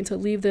we're going to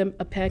leave them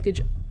a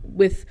package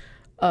with,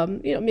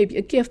 maybe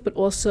a gift, but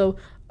also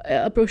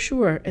a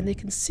brochure, and they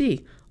can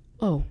see,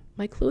 oh,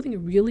 my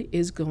clothing really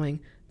is going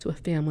to a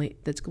family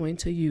that's going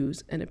to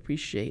use and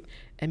appreciate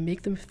and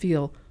make them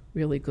feel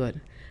really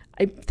good.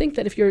 I think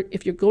that if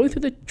you're going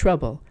through the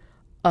trouble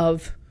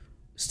of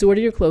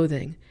storing your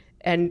clothing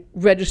and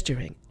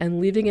registering and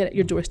leaving it at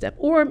your doorstep,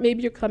 or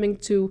maybe you're coming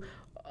to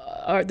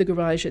the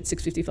garage at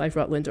 655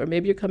 Rutland, or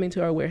maybe you're coming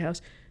to our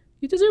warehouse,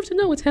 you deserve to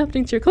know what's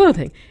happening to your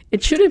clothing.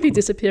 It shouldn't be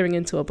disappearing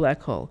into a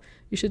black hole.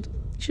 You should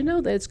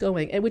know that it's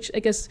going, and which I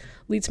guess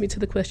leads me to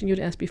the question you'd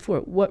asked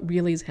before: what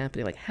really is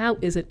happening? Like, how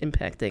is it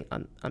impacting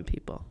on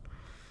people?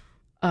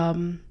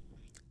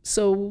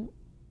 So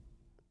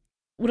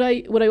what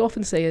I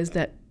often say is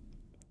that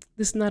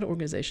this is not an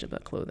organization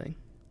about clothing.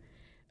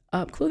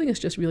 Clothing is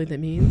just really the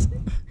means.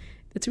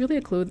 It's really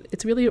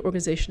an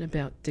organization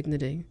about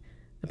dignity,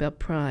 about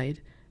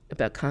pride,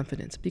 about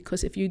confidence.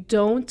 Because if you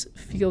don't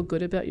feel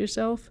good about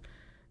yourself,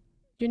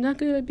 you're not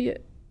going to be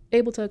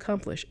able to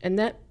accomplish, and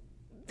that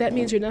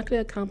means you're not going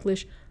to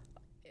accomplish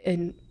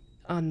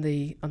on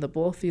the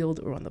ball field,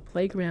 or on the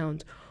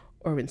playground,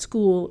 or in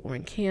school, or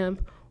in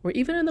camp, or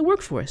even in the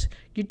workforce.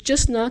 You're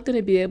just not going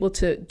to be able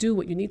to do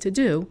what you need to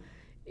do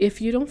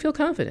if you don't feel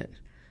confident.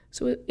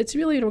 So it's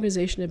really an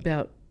organization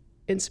about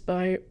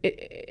instilling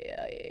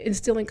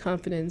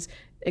confidence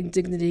and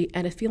dignity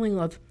and a feeling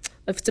of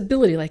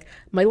stability. Like,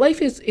 my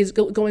life is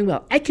going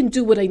well. I can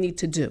do what I need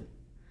to do.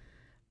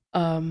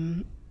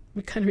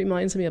 It kind of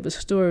reminds me of a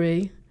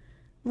story.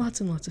 Lots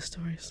and lots of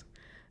stories.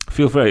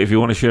 Feel free if you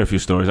want to share a few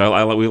stories. I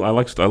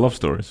love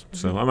stories.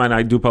 So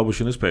I do publish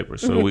a newspaper.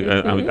 So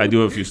I do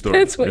have a few stories.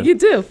 That's what you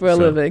do for a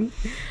living.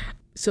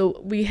 So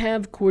we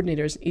have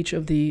coordinators in each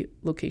of the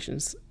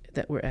locations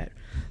that we're at.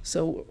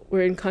 So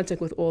we're in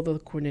contact with all the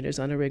coordinators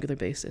on a regular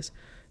basis.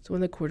 So when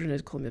the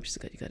coordinator called me up, she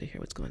said, "You got to hear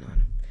what's going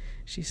on."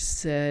 She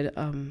said,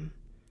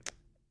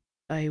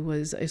 I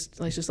was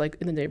just like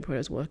in the neighborhood. I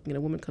was walking, and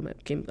a woman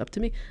came up to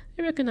me.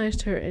 I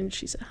recognized her, and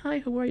she said, "Hi,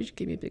 how are you?" She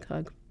gave me a big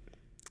hug.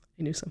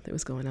 I knew something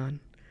was going on.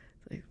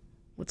 Like,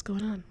 what's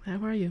going on? How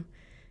are you?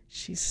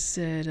 She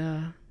said,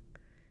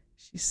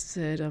 we just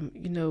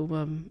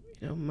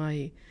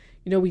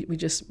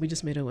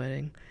made a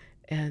wedding,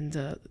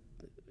 and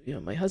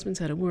my husband's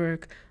had to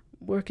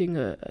working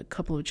a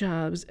couple of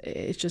jobs.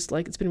 It's just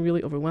like, it's been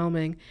really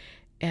overwhelming.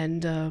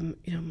 And,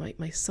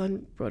 my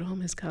son brought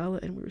home his kala,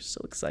 and we were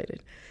so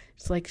excited.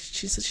 It's like,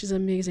 she's an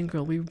amazing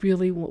girl. We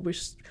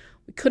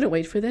couldn't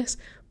wait for this,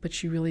 but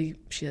she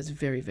has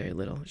very, very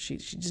little. She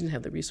doesn't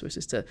have the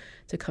resources to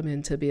come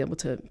in, to be able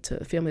to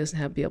family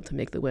doesn't be able to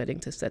make the wedding,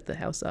 to set the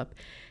house up.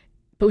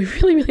 But we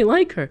really, really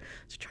like her.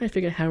 So we're trying to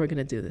figure out how we're going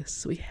to do this.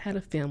 So we had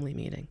a family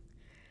meeting.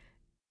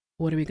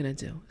 What are we going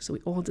to do? So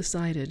we all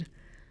decided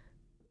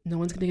no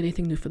one's going to get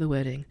anything new for the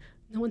wedding.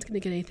 No one's going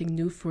to get anything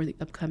new for the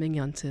upcoming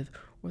Yontiv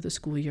or the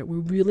school year. We're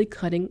really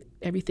cutting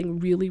everything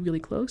really, really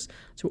close.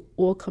 So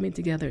we're all coming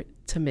together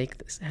to make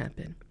this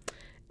happen.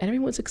 And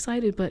everyone's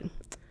excited, but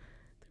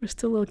there was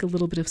still like a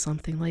little bit of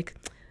something. Like,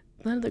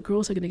 none of the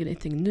girls are going to get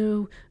anything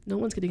new. No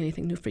one's getting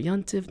anything new for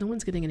Yontiv. No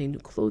one's getting any new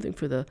clothing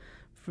for the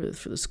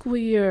school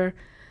year.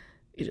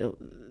 They want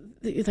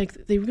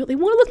to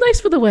look nice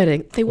for the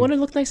wedding. They want to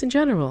look nice in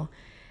general.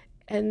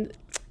 And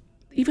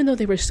even though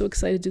they were so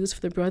excited to do this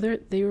for their brother,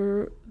 they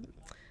weren't.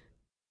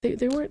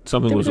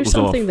 Something there was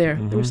something off. there.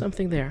 Mm-hmm. There was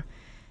something there.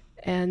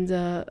 And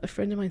a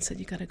friend of mine said,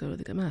 "You got to go to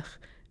the Gemach,"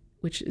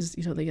 which is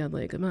the Yad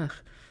Leah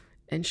Gemach.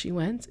 And she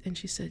went, and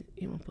she said,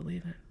 "You won't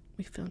believe it.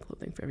 We found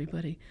clothing for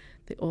everybody.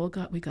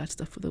 We got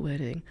stuff for the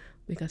wedding.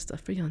 We got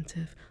stuff for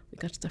Yontiv. We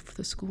got stuff for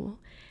the school."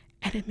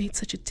 And it made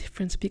such a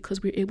difference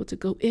because we were able to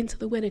go into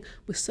the wedding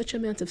with such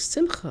an amount of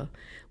simcha.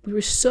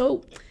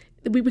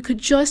 We could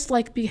just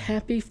like be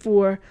happy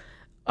for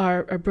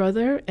our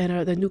brother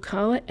and the new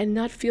kala, and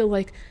not feel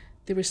like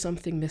there was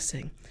something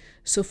missing.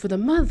 So for the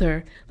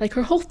mother, like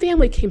her whole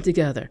family came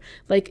together.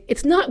 Like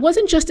it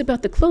wasn't just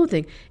about the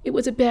clothing. It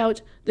was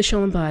about the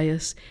shalom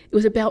bayis. It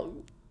was about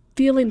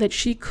feeling that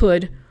she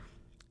could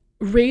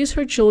raise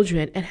her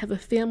children and have a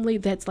family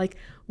that's like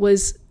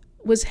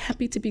was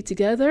happy to be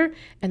together,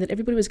 and that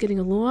everybody was getting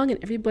along,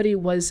 and everybody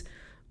was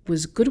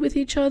good with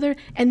each other,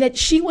 and that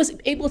she was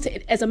able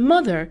to, as a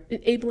mother,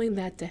 enabling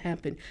that to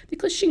happen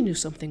because she knew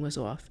something was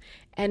off,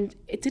 and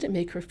it didn't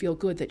make her feel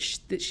good that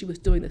she was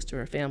doing this to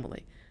her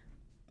family.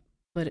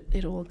 But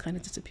it all kind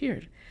of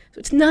disappeared. So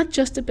it's not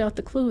just about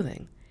the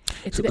clothing.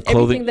 It's about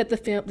everything that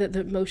the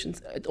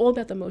emotions. It's all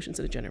about the emotions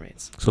that it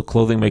generates. So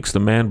clothing makes the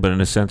man, but in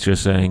a sense, you're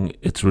saying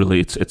it's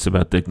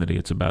about dignity.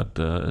 It's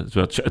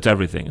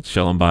everything. It's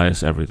shalom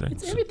bayis, everything.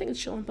 It's everything. It's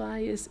shalom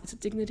bayis. It's a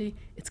dignity.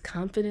 It's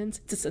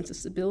confidence. It's a sense of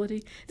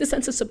stability. It's a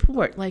sense of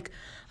support. Like,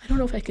 I don't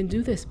know if I can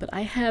do this, but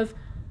I have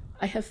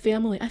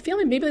family. I have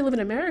family. Maybe they live in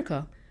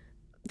America.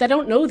 I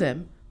don't know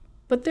them,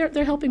 but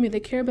they're helping me.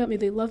 They care about me.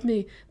 They love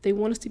me. They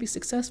want us to be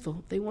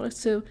successful. They want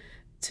us to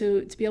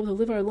be able to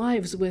live our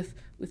lives with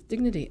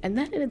dignity, and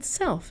that in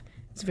itself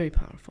is very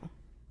powerful.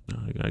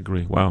 I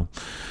agree. Wow.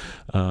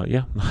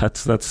 Yeah,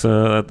 that's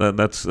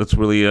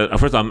really.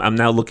 First, I'm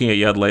now looking at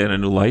Yad Leah in a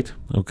new light.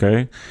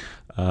 Okay.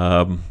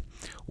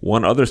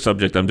 One other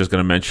subject I'm just going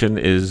to mention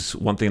is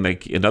one thing.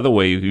 Like another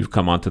way you've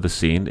come onto the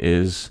scene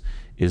is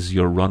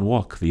your run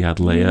walk, the Yad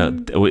Leah.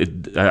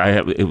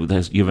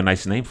 You have a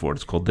nice name for it.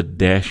 It's called the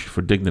Dash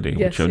for Dignity.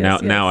 Yes,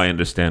 Now I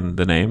understand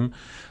the name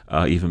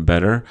even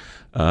better.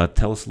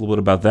 Tell us a little bit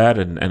about that,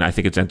 and I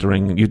think it's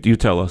entering. You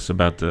tell us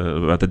about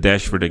the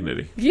Dash for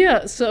Dignity.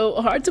 Yeah,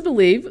 so hard to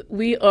believe.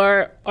 We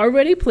are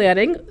already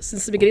planning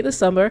since the beginning of the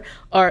summer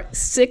our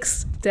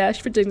 6th Dash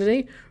for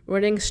Dignity,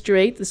 running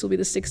straight. This will be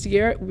the 6th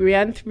year. We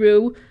ran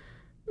through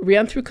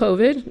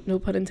COVID, no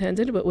pun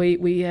intended, but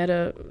we had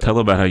a. Tell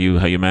about how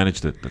you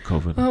managed it, the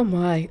COVID. Oh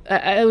my!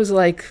 I was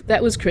like,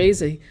 that was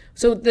crazy.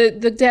 So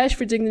the Dash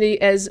for Dignity,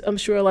 as I'm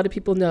sure a lot of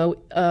people know,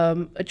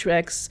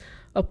 attracts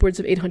upwards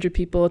of 800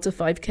 people. It's a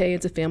 5K.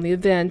 It's a family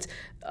event.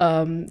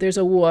 There's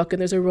a walk and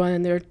there's a run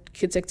and there are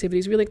kids'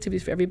 activities, real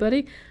activities for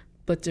everybody.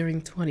 But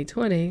during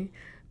 2020,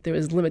 there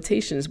was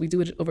limitations. We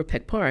do it over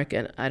Peck Park,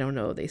 and I don't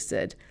know. They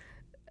said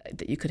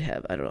that you could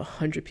have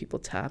 100 people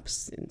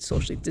tops and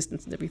socially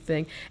distanced and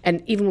everything.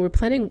 And even when we were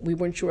planning, we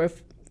weren't sure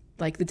if,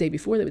 like the day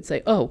before, they would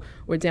say, "Oh,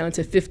 we're down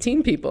to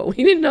 15 people."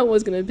 We didn't know what it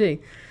was going to be.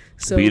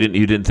 So, but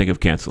you didn't think of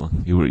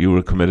canceling. You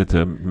were committed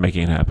to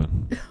making it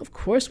happen. Of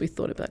course, we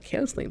thought about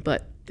canceling,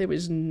 but there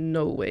was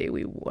no way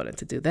we wanted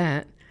to do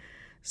that.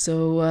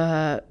 So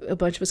a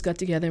bunch of us got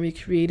together and we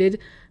created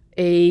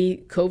a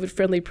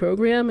COVID-friendly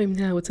program. And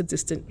now it's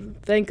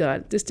thank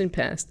God, distant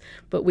past.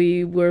 But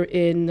we were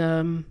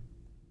in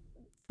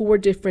 4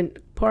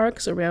 different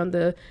parks around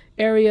the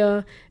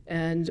area,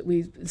 and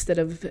we, instead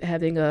of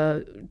having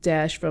a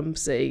dash from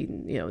say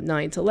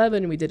 9 to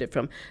 11, we did it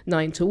from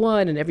 9 to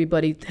 1, and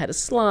everybody had a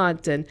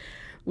slot, and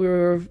we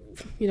were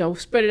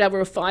spread it out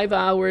over 5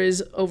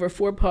 hours over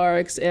 4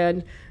 parks,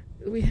 and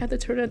we had the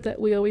turnout that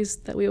we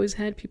always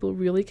had. People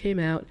really came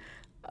out.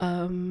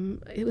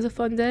 It was a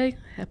fun day.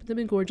 Happened to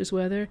be gorgeous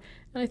weather,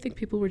 and I think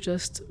people were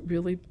just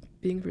really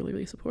being really,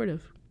 really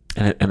supportive.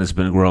 And it's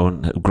been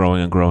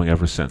growing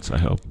ever since, I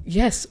hope.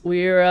 Yes, we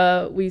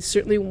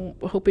certainly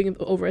hoping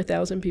over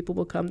 1,000 people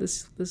will come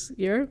this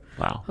year.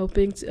 Wow.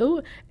 Hoping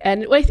to,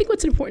 and I think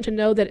what's important to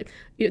know that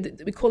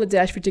we call it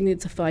Dash for Dignity.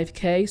 It's a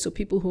 5K, so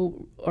people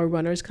who are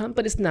runners come,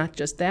 but it's not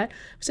just that.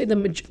 I say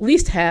at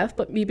least half,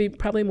 but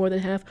probably more than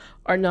half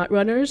are not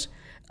runners.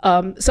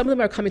 Some of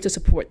them are coming to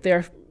support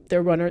their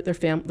runners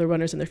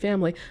and their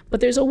family.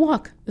 But there's a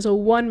walk. There's a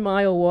 1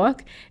 mile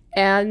walk,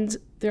 and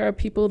there are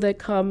people that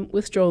come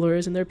with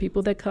strollers, and there are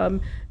people that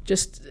come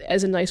just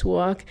as a nice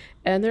walk,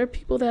 and there are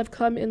people that have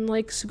come in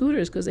like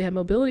scooters because they have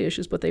mobility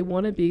issues, but they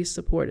want to be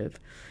supportive,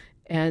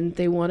 and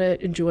they want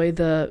to enjoy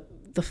the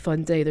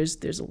fun day.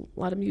 There's a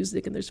lot of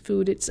music and there's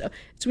food. It's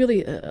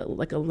really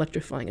like an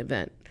electrifying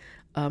event.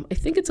 I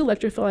think it's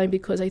electrifying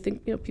because I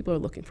think people are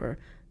looking for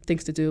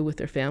things to do with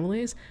their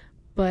families,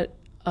 but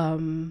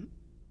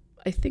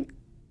I think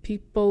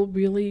people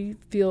really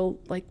feel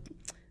like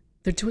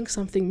they're doing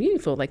something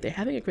meaningful, like they're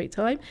having a great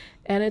time,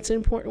 and it's an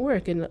important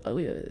work. And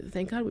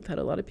thank God we've had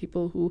a lot of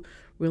people who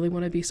really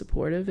want to be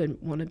supportive and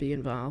want to be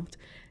involved.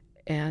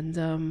 And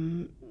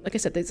like I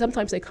said,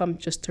 sometimes they come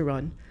just to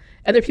run.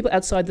 And there are people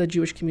outside the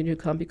Jewish community who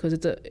come because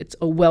it's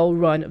a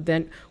well-run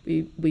event.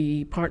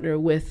 We partner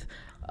with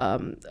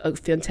a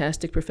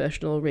fantastic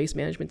professional race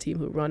management team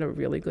who run a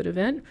really good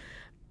event.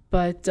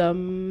 But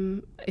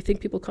I think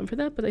people come for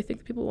that, but I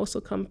think people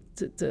also come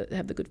to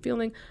have the good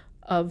feeling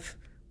of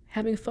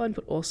having fun,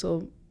 but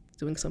also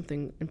doing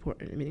something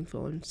important and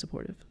meaningful and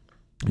supportive.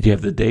 Do you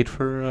have the date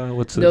for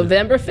what's the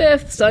November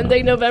 5th,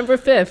 Sunday, November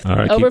 5th,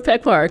 right, over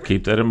Peck Park.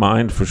 Keep that in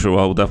mind for sure.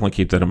 I'll definitely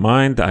keep that in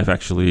mind. I've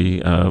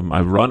actually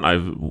I've run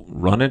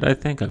it. I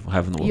think I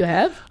haven't. You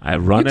have?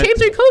 I've run it. You came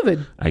during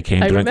COVID. I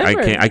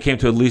came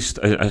to at least.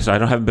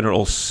 I haven't been at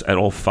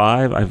all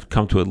 5. I've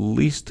come to at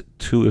least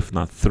 2, if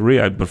not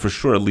 3. But for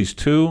sure at least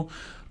 2.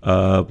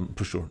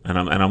 For sure. And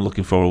I'm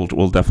looking forward.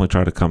 We'll definitely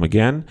try to come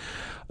again.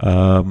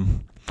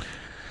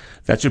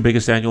 That's your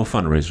biggest annual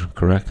fundraiser,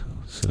 correct?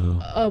 So.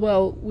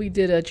 Well, we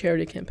did a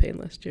charity campaign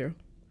last year.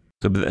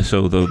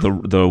 So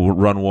the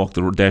run, walk,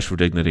 the dash for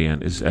dignity,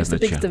 and is It's the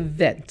biggest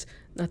event,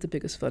 not the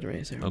biggest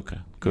fundraiser. Okay,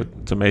 good.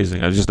 It's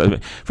amazing.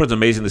 It's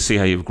amazing to see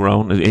how you've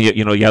grown. And,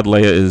 Yad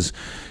Leah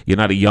you're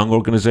not a young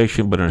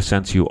organization, but in a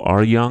sense you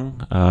are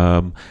young.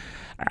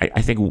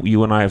 I think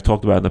you and I have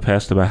talked about in the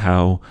past about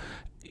how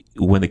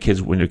when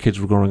your kids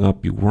were growing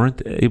up, you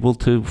weren't able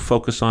to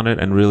focus on it,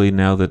 and really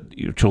now that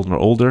your children are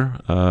older,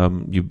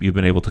 you've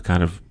been able to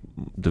kind of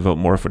devote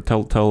more effort.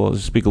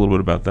 Speak a little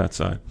bit about that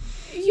side.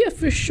 Yeah,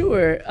 for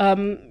sure.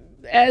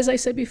 As I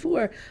said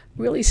before,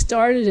 really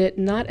started it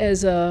not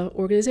as a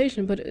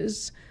organization, but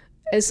as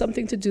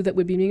something to do that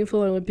would be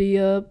meaningful and would be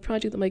a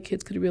project that my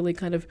kids could really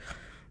kind of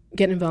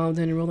get involved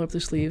in and roll up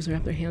their sleeves and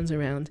wrap their hands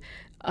around.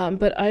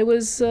 But I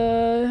was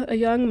a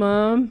young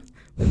mom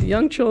with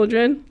young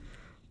children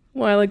a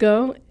while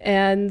ago,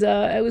 and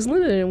I was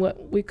limited in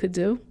what we could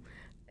do.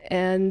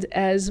 And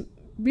as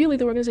really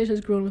the organization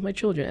has grown with my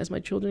children, as my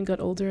children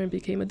got older and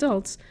became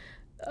adults,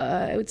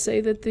 I would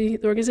say that the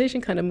organization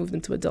kind of moved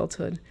into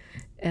adulthood,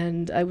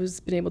 and I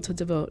was been able to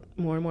devote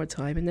more and more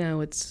time, and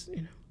now it's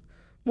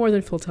more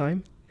than full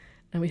time,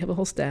 and we have a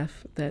whole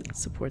staff that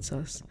supports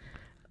us.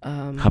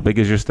 How big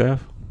is your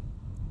staff?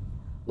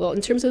 Well,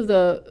 in terms of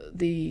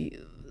the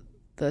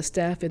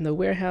staff in the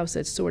warehouse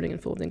that's sorting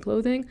and folding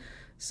clothing,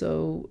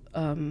 so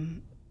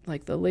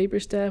like the labor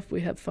staff,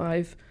 we have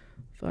five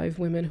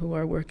women who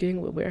are working,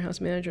 a warehouse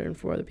manager and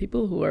 4 other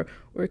people who are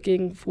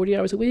working 40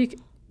 hours a week,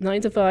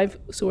 9 to 5,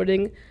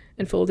 sorting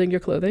and folding your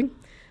clothing.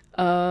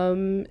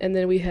 And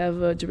then we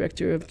have a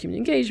director of community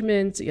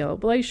engagement, Yael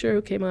Bleischer,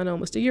 who came on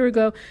almost a year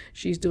ago.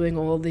 She's doing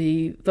all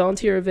the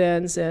volunteer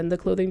events and the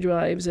clothing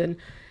drives and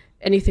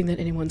anything that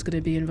anyone's going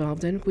to be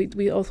involved in.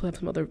 We also have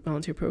some other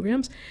volunteer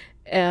programs.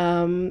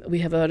 We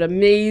have an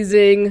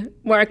amazing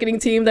marketing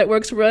team that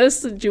works for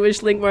us,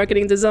 Jewish Link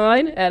Marketing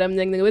Design, Adam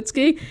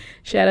Negnowitzki.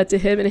 Shout out to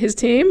him and his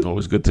team.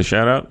 Always good to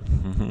shout out.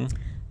 Mm-hmm.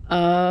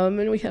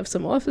 And we have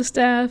some office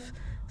staff.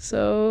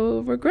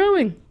 So we're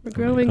growing. We're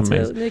growing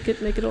Amazing.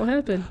 To make it all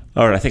happen.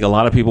 All right. I think a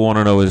lot of people want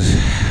to know is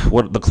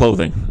what the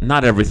clothing.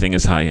 Not everything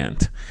is high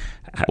end.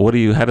 How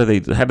do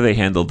they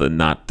handle the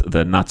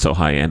not so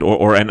high end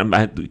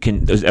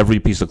does every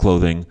piece of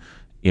clothing,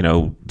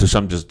 do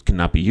some just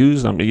cannot be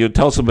used? You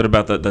tell us a bit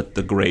about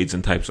the grades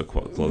and types of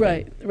clothing.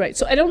 Right.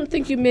 So I don't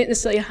think you mean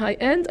necessarily high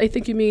end. I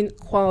think you mean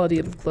quality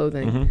of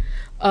clothing.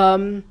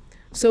 Mm-hmm.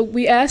 So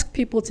we ask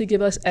people to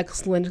give us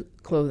excellent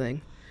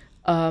clothing.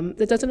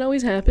 That doesn't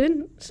always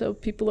happen. So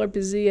people are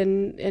busy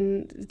and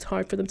it's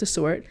hard for them to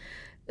sort.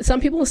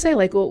 Some people will say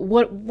well,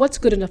 what's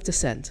good enough to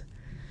send?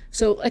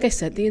 So, like I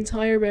said, the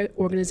entire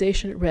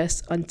organization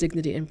rests on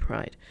dignity and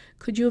pride.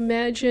 Could you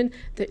imagine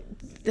that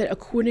a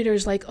coordinator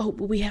is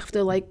we have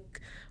to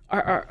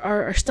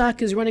our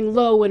stock is running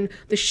low and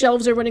the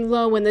shelves are running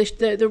low and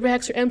the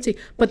racks are empty,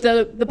 but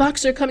the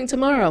boxes are coming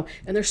tomorrow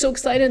and they're so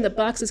excited and the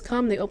boxes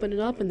come, they open it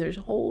up and there's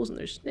holes and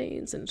there's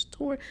stains and it's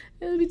torn.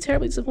 It would be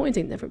terribly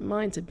disappointing, never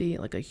mind to be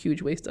a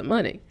huge waste of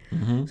money.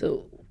 Mm-hmm.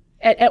 So,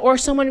 or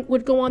someone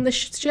would go on the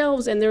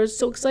shelves and they're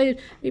so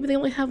excited, maybe they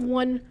only have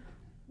one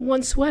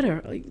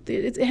sweater.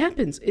 It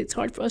happens. It's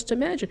hard for us to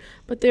imagine.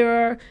 But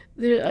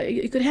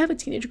you could have a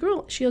teenage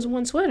girl. She has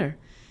one sweater.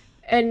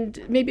 And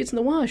maybe it's in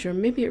the wash or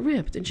maybe it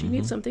ripped and she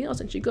needs something else.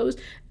 And she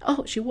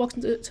walks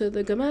into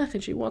the gamach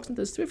and she walks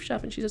into the thrift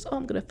shop and she says,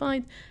 I'm going to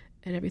find,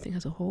 and everything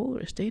has a hole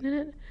or a stain in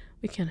it.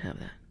 We can't have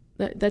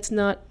that. It's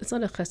not a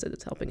chesed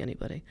that's helping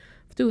anybody.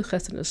 Do a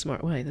chesed in a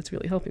smart way. That's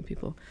really helping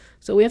people.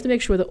 So we have to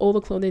make sure that all the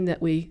clothing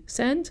that we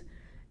send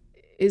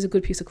is a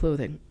good piece of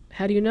clothing.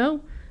 How do you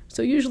know?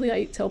 So usually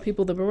I tell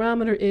people the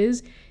barometer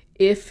is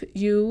if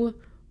you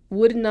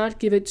would not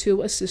give it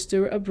to a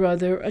sister, a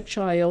brother, a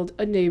child,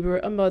 a neighbor,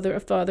 a mother, a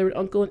father, an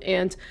uncle, an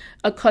aunt,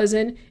 a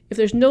cousin, if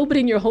there's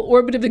nobody in your whole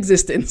orbit of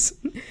existence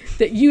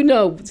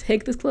that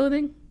take this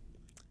clothing,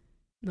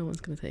 no one's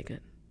going to take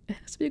it. It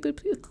has to be a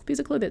good piece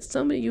of clothing that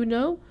somebody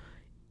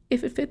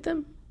if it fit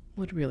them,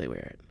 would really wear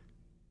it.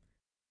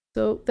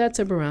 So that's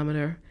a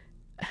barometer.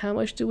 How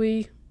much do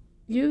we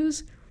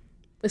use?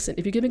 Listen,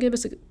 if you're going to give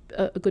us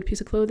a good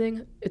piece of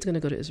clothing, it's going to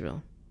go to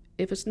Israel.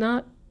 If it's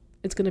not,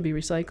 it's going to be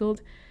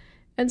recycled.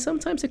 And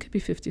sometimes it could be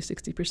 50,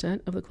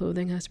 60% of the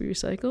clothing has to be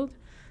recycled.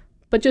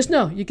 But just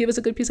know, you give us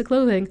a good piece of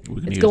clothing,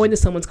 it's going to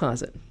someone's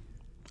closet.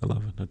 I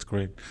love it. That's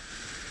great.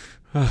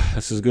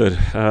 This is good.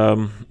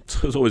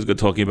 It's always good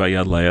talking about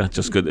Yad Leah.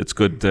 Just good. It's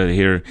good to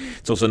hear.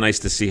 It's also nice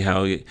to see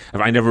how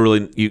I never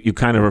really you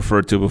kind of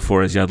referred to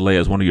before as Yad Leah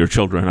as one of your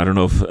children. I don't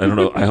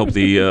know. I hope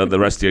the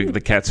rest of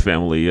the Katz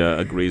family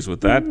agrees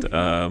with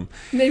that.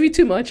 Maybe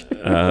too much.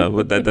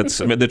 But that's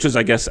the truth.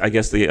 I guess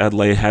the Yad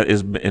Leah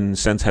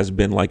has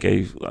been like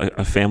a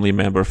family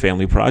member,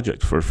 family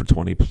project for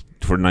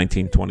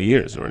 19, 20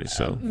 years already.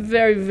 So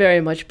very,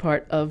 very much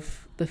part of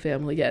the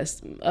family,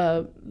 yes.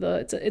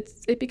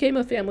 It became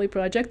a family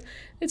project.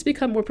 It's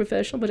become more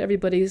professional, but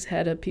everybody's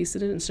had a piece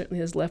in it and certainly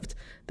has left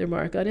their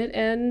mark on it.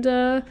 And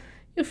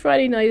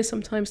Friday night is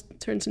sometimes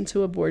turns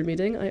into a board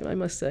meeting. I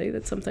must say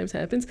that sometimes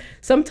happens.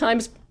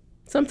 Sometimes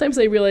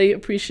they really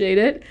appreciate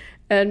it,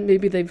 and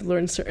maybe they've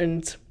learned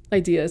certain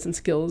ideas and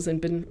skills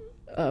and been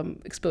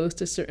exposed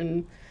to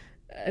certain,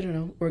 I don't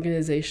know,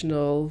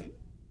 organizational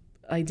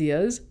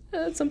ideas.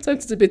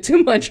 Sometimes it's a bit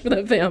too much for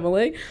the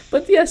family.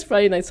 But yes,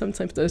 Friday night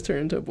sometimes does turn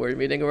into a board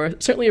meeting or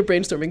certainly a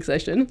brainstorming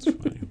session.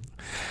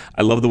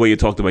 I love the way you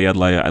talked about Yad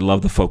Leah. I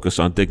love the focus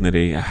on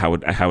dignity, how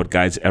it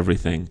guides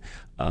everything.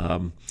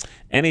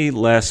 Any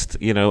last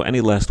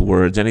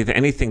words?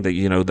 Anything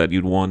that that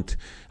you'd want?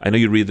 I know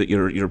you read that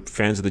you're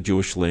fans of the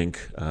Jewish Link.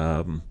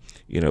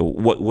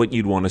 What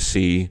you'd want to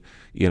see.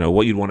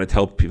 What you'd want to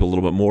tell people a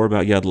little bit more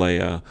about Yad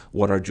Leah.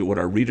 What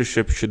our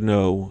readership should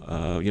know.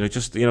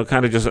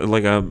 Kind of just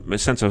like a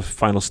sense of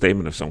final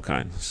statement of some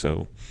kind.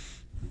 So.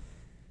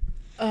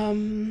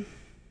 I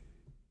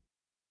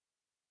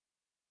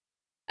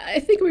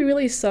think we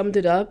really summed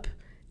it up.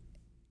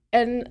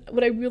 And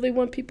what I really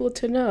want people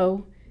to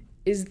know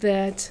is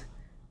that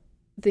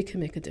they can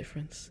make a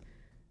difference.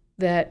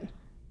 That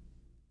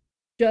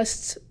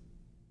just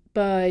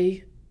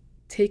by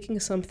taking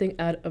something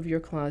out of your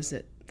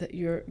closet that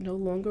you're no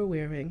longer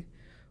wearing,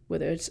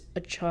 whether it's a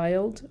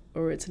child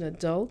or it's an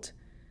adult,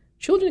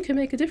 children can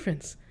make a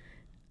difference.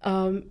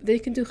 They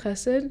can do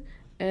chesed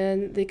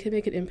and they can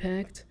make an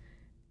impact.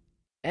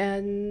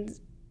 And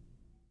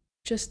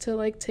just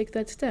to take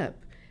that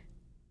step.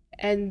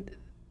 And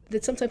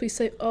that sometimes we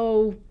say,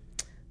 oh,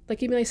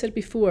 like even I said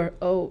before,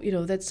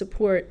 that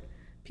support,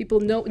 people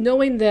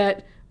knowing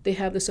that they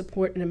have the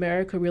support in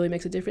America really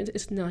makes a difference.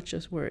 It's not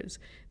just words.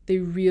 They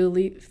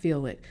really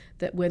feel it.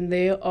 That when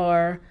they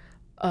are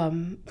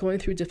going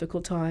through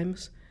difficult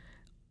times,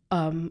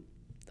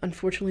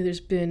 unfortunately there's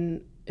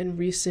been in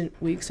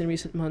recent weeks and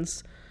recent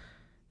months,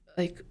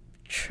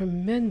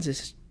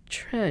 tremendous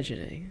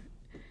tragedy.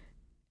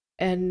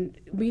 And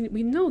we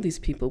know these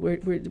people. We're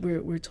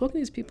talking to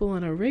these people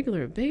on a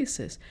regular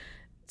basis,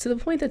 to the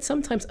point that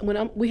sometimes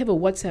we have a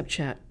WhatsApp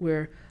chat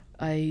where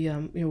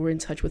we're in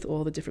touch with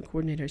all the different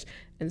coordinators,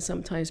 and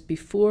sometimes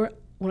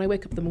when I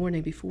wake up in the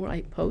morning, before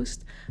I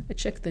post, I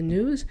check the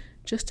news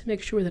just to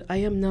make sure that I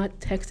am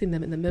not texting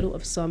them in the middle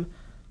of some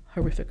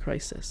horrific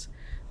crisis.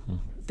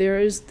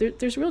 There's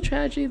real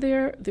tragedy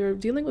there. They're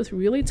dealing with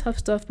really tough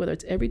stuff, whether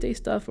it's everyday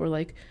stuff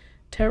or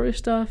terror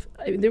stuff.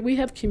 We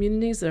have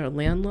communities that are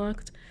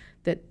landlocked,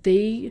 that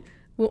they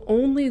will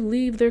only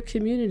leave their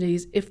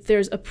communities if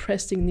there's a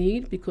pressing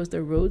need because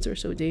their roads are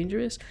so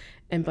dangerous.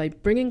 And by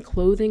bringing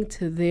clothing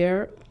to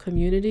their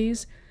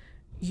communities,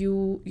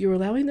 you're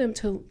allowing them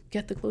to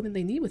get the clothing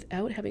they need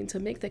without having to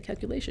make that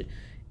calculation.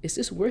 Is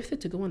this worth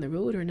it to go on the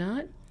road or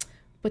not?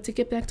 But to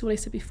get back to what I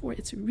said before,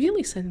 it's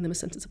really sending them a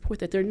sense of support,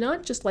 that they're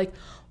not just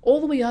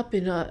all the way up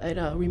in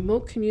a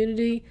remote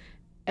community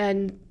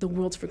and the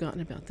world's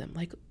forgotten about them.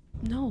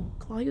 No,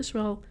 Klal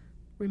Yisrael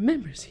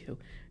remembers you.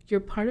 You're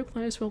part of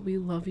Klal Yisrael. We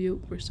love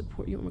you. We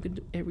support you, and we're going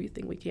to do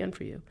everything we can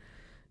for you.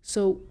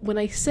 So when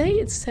I say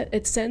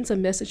it sends a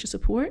message of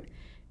support,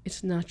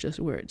 it's not just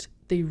words.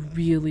 They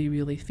really,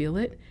 really feel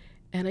it.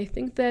 And I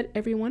think that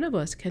every one of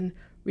us can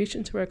reach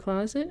into our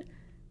closet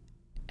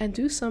and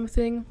do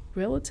something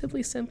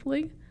relatively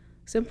simple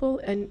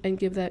and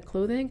give that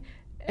clothing.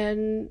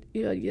 And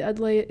Yad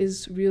Leah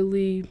is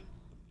really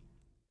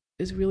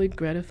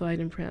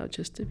gratified and proud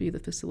just to be the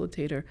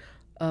facilitator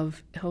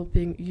of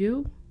helping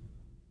you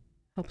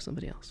help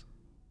somebody else.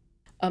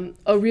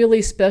 A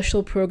really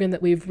special program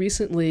that we've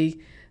recently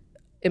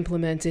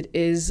implemented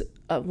is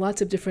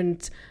lots of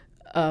different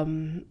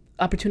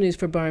opportunities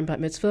for bar and bat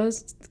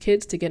mitzvahs,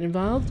 kids to get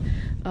involved.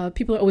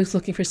 People are always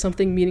looking for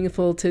something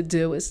meaningful to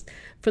do. Is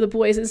for the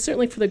boys and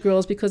certainly for the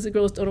girls, because the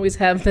girls don't always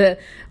have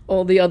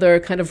all the other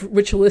kind of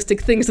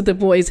ritualistic things that the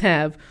boys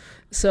have.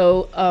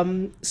 So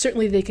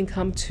certainly they can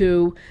come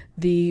to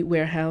the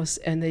warehouse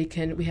and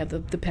we have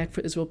the Pack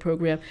for Israel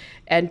program,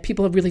 and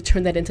people have really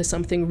turned that into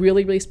something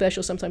really, really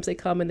special. Sometimes they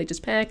come and they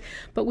just pack,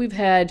 but we've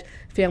had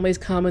families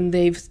come and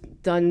they've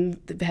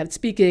had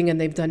speaking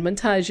and they've done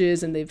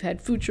montages and they've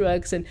had food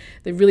trucks, and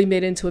they've really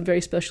made it into a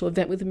very special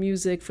event with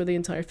music for the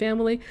entire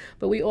family.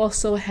 But we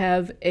also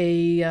have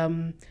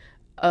kind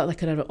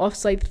of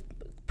off-site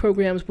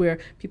programs where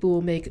people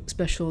will make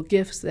special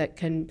gifts that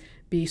can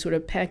be sort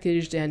of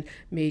packaged and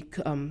make.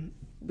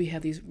 We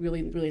have these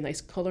really, really nice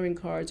coloring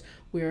cards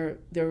where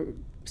they're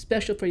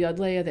special for Yad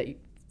Leah that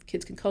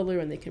kids can color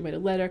and they can write a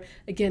letter.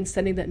 Again,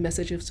 sending that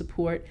message of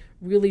support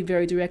really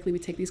very directly. We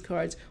take these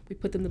cards, we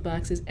put them in the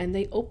boxes, and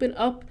they open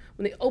up.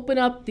 When they open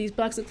up these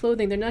boxes of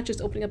clothing, they're not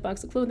just opening up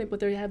boxes of clothing, but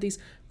they have these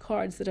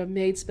cards that are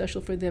made special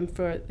for them,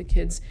 for the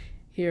kids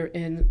here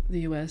in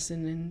the U.S.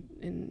 and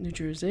in New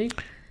Jersey.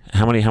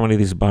 How many of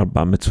these bar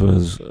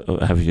mitzvahs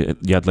have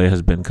Yad Leah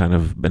has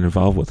been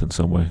involved with in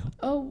some way?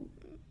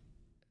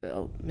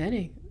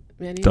 Many.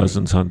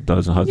 Dozens. Yeah,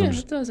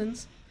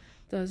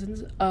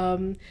 dozens.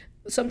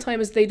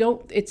 Sometimes they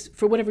don't. It's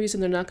for whatever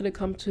reason they're not going to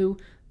come to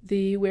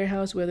the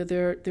warehouse, whether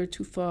they're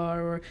too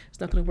far or it's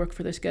not going to work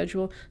for their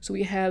schedule. So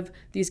we have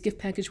these gift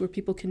packages where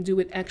people can do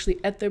it actually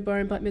at their bar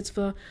and bat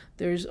mitzvah.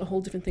 There's a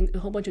whole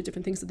bunch of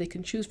different things that they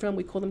can choose from.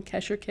 We call them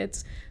kesher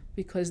kits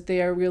because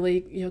they are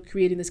really,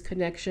 creating this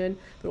connection,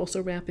 but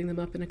also wrapping them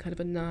up in a kind of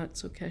a knot,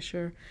 so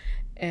kesher,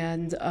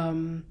 and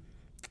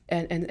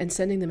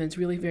sending them. And it's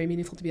really very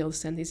meaningful to be able to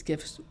send these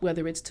gifts,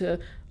 whether it's to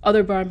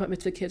other bar and bat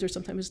mitzvah kids, or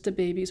sometimes it's to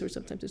babies, or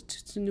sometimes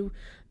it's to new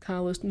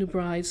kalos, new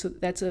brides. So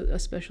that's a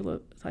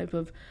special type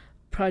of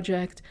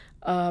project.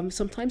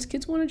 Sometimes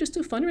kids want to just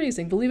do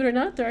fundraising. Believe it or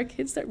not, there are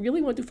kids that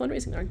really want to do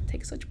fundraising and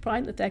take such pride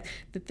in the fact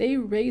that they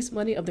raise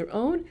money of their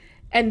own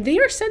and they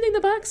are sending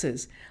the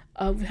boxes.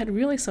 We've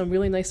had some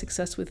really nice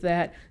success with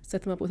that,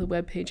 set them up with a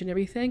web page and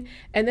everything.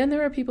 And then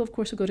there are people, of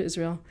course, who go to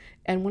Israel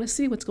and want to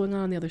see what's going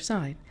on the other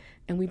side.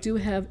 And we do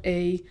have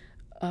a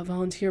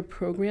volunteer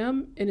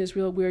program in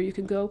Israel where you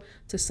can go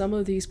to some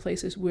of these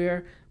places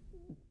where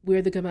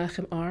the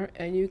gemachim are,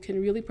 and you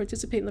can really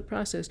participate in the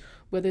process,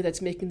 whether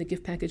that's making the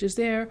gift packages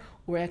there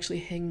or actually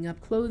hanging up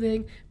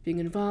clothing, being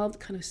involved,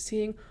 kind of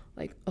seeing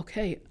like,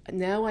 okay,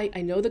 now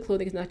I know the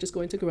clothing is not just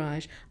going to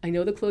garage, I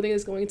know the clothing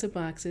is going into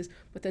boxes,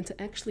 but then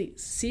to actually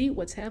see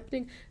what's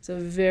happening is a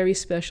very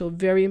special,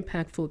 very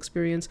impactful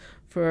experience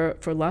for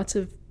lots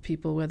of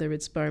people, whether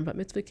it's bar and bat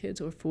mitzvah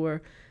kids or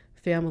for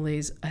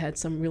families. I had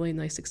some really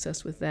nice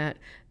success with that.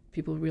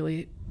 People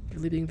really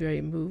being very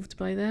moved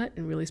by that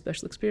and really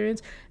special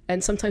experience.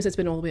 And sometimes it's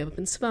been all the way up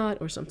in Svat,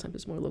 or sometimes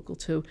it's more local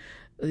to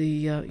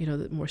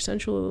the more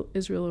central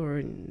Israel or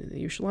in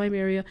the Yerushalayim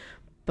area.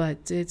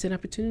 But it's an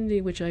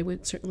opportunity which I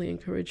would certainly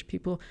encourage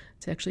people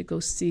to actually go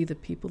see the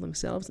people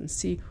themselves and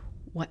see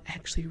what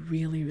actually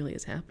really, really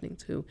is happening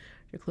to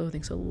your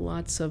clothing. So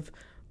lots of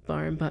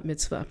bar and bat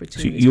mitzvah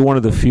opportunities. So you're one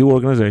of the few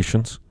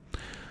organizations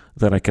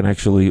that I can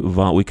actually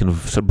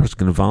some person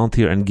can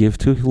volunteer and give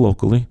to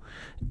locally,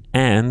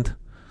 and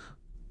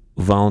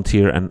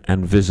volunteer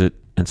and visit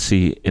and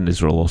see in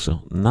Israel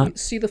also. Not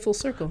see the full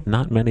circle.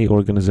 Not many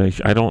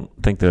organizations. I don't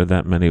think there are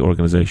that many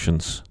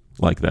organizations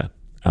like that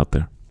out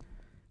there.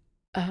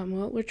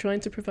 Well, we're trying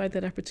to provide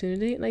that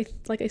opportunity, and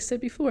like I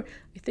said before,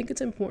 I think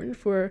it's important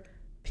for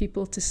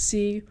people to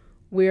see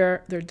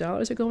where their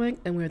dollars are going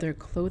and where their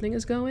clothing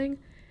is going.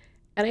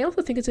 And I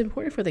also think it's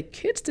important for the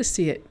kids to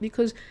see it,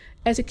 because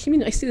as a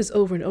community, I see this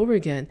over and over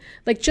again.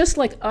 Like, just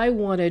like I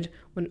wanted,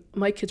 when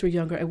my kids were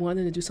younger, I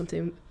wanted to do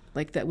something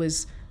like that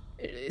was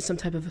some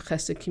type of a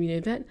chesed community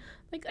event.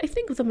 Like, I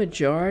think the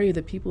majority of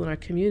the people in our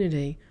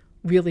community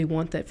really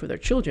want that for their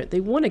children.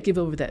 They want to give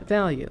over that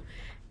value.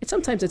 And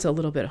sometimes it's a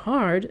little bit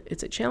hard.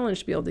 It's a challenge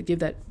to be able to give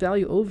that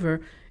value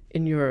over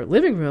in your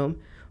living room.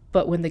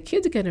 But when the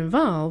kids get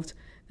involved,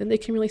 then they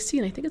can really see.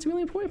 And I think it's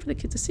really important for the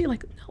kids to see,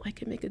 like, no, I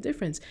can make a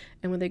difference.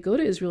 And when they go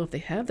to Israel, if they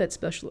have that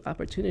special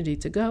opportunity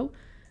to go,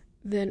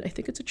 then I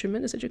think it's a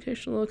tremendous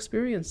educational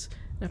experience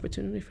and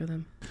opportunity for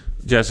them.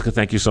 Jessica,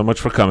 thank you so much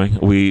for coming.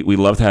 We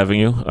loved having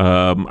you.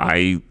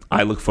 I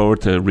look forward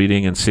to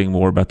reading and seeing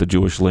more about the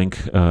Jewish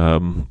Link.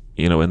 In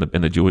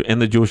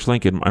the Jewish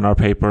Link in our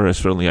paper.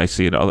 Certainly, I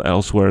see it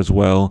elsewhere as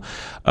well.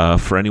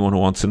 For anyone who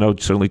wants to know,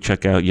 certainly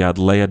check out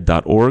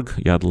yadleah.org.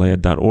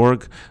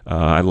 Yadleah.org.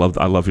 I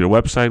love your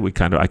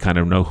website. I kind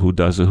of know who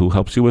does it, who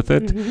helps you with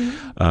it.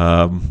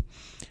 Mm-hmm.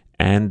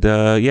 And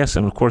yes,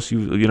 and of course,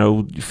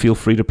 you feel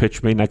free to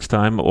pitch me next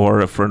time,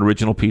 or for an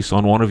original piece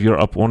on one of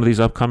these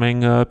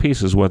upcoming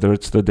pieces, whether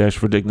it's the Dash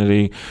for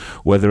Dignity,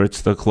 whether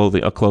it's the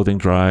clothing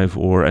drive,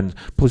 and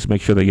please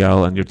make sure that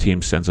Yael and your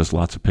team sends us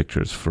lots of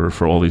pictures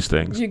for all these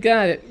things. You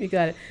got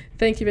it.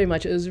 Thank you very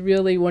much. It was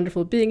really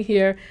wonderful being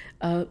here.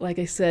 Like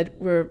I said,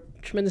 we're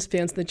tremendous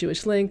fans of the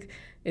Jewish Link.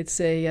 It's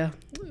a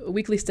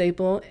weekly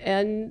staple,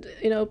 and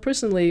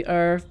personally,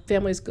 our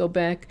families go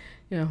back.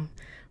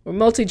 We're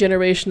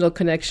multi-generational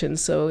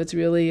connections, so it's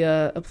really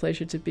a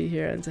pleasure to be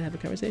here and to have a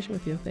conversation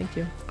with you. Thank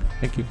you.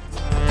 Thank you.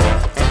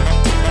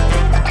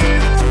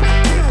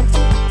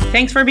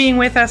 Thanks for being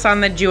with us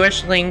on the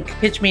Jewish Link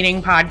Pitch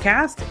Meeting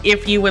podcast.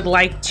 If you would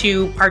like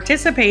to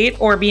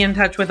participate or be in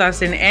touch with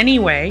us in any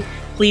way,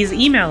 please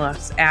email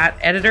us at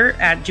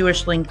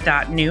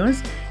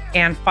editor@jewishlink.news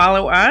and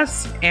follow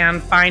us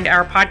and find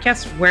our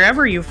podcast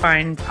wherever you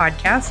find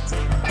podcasts.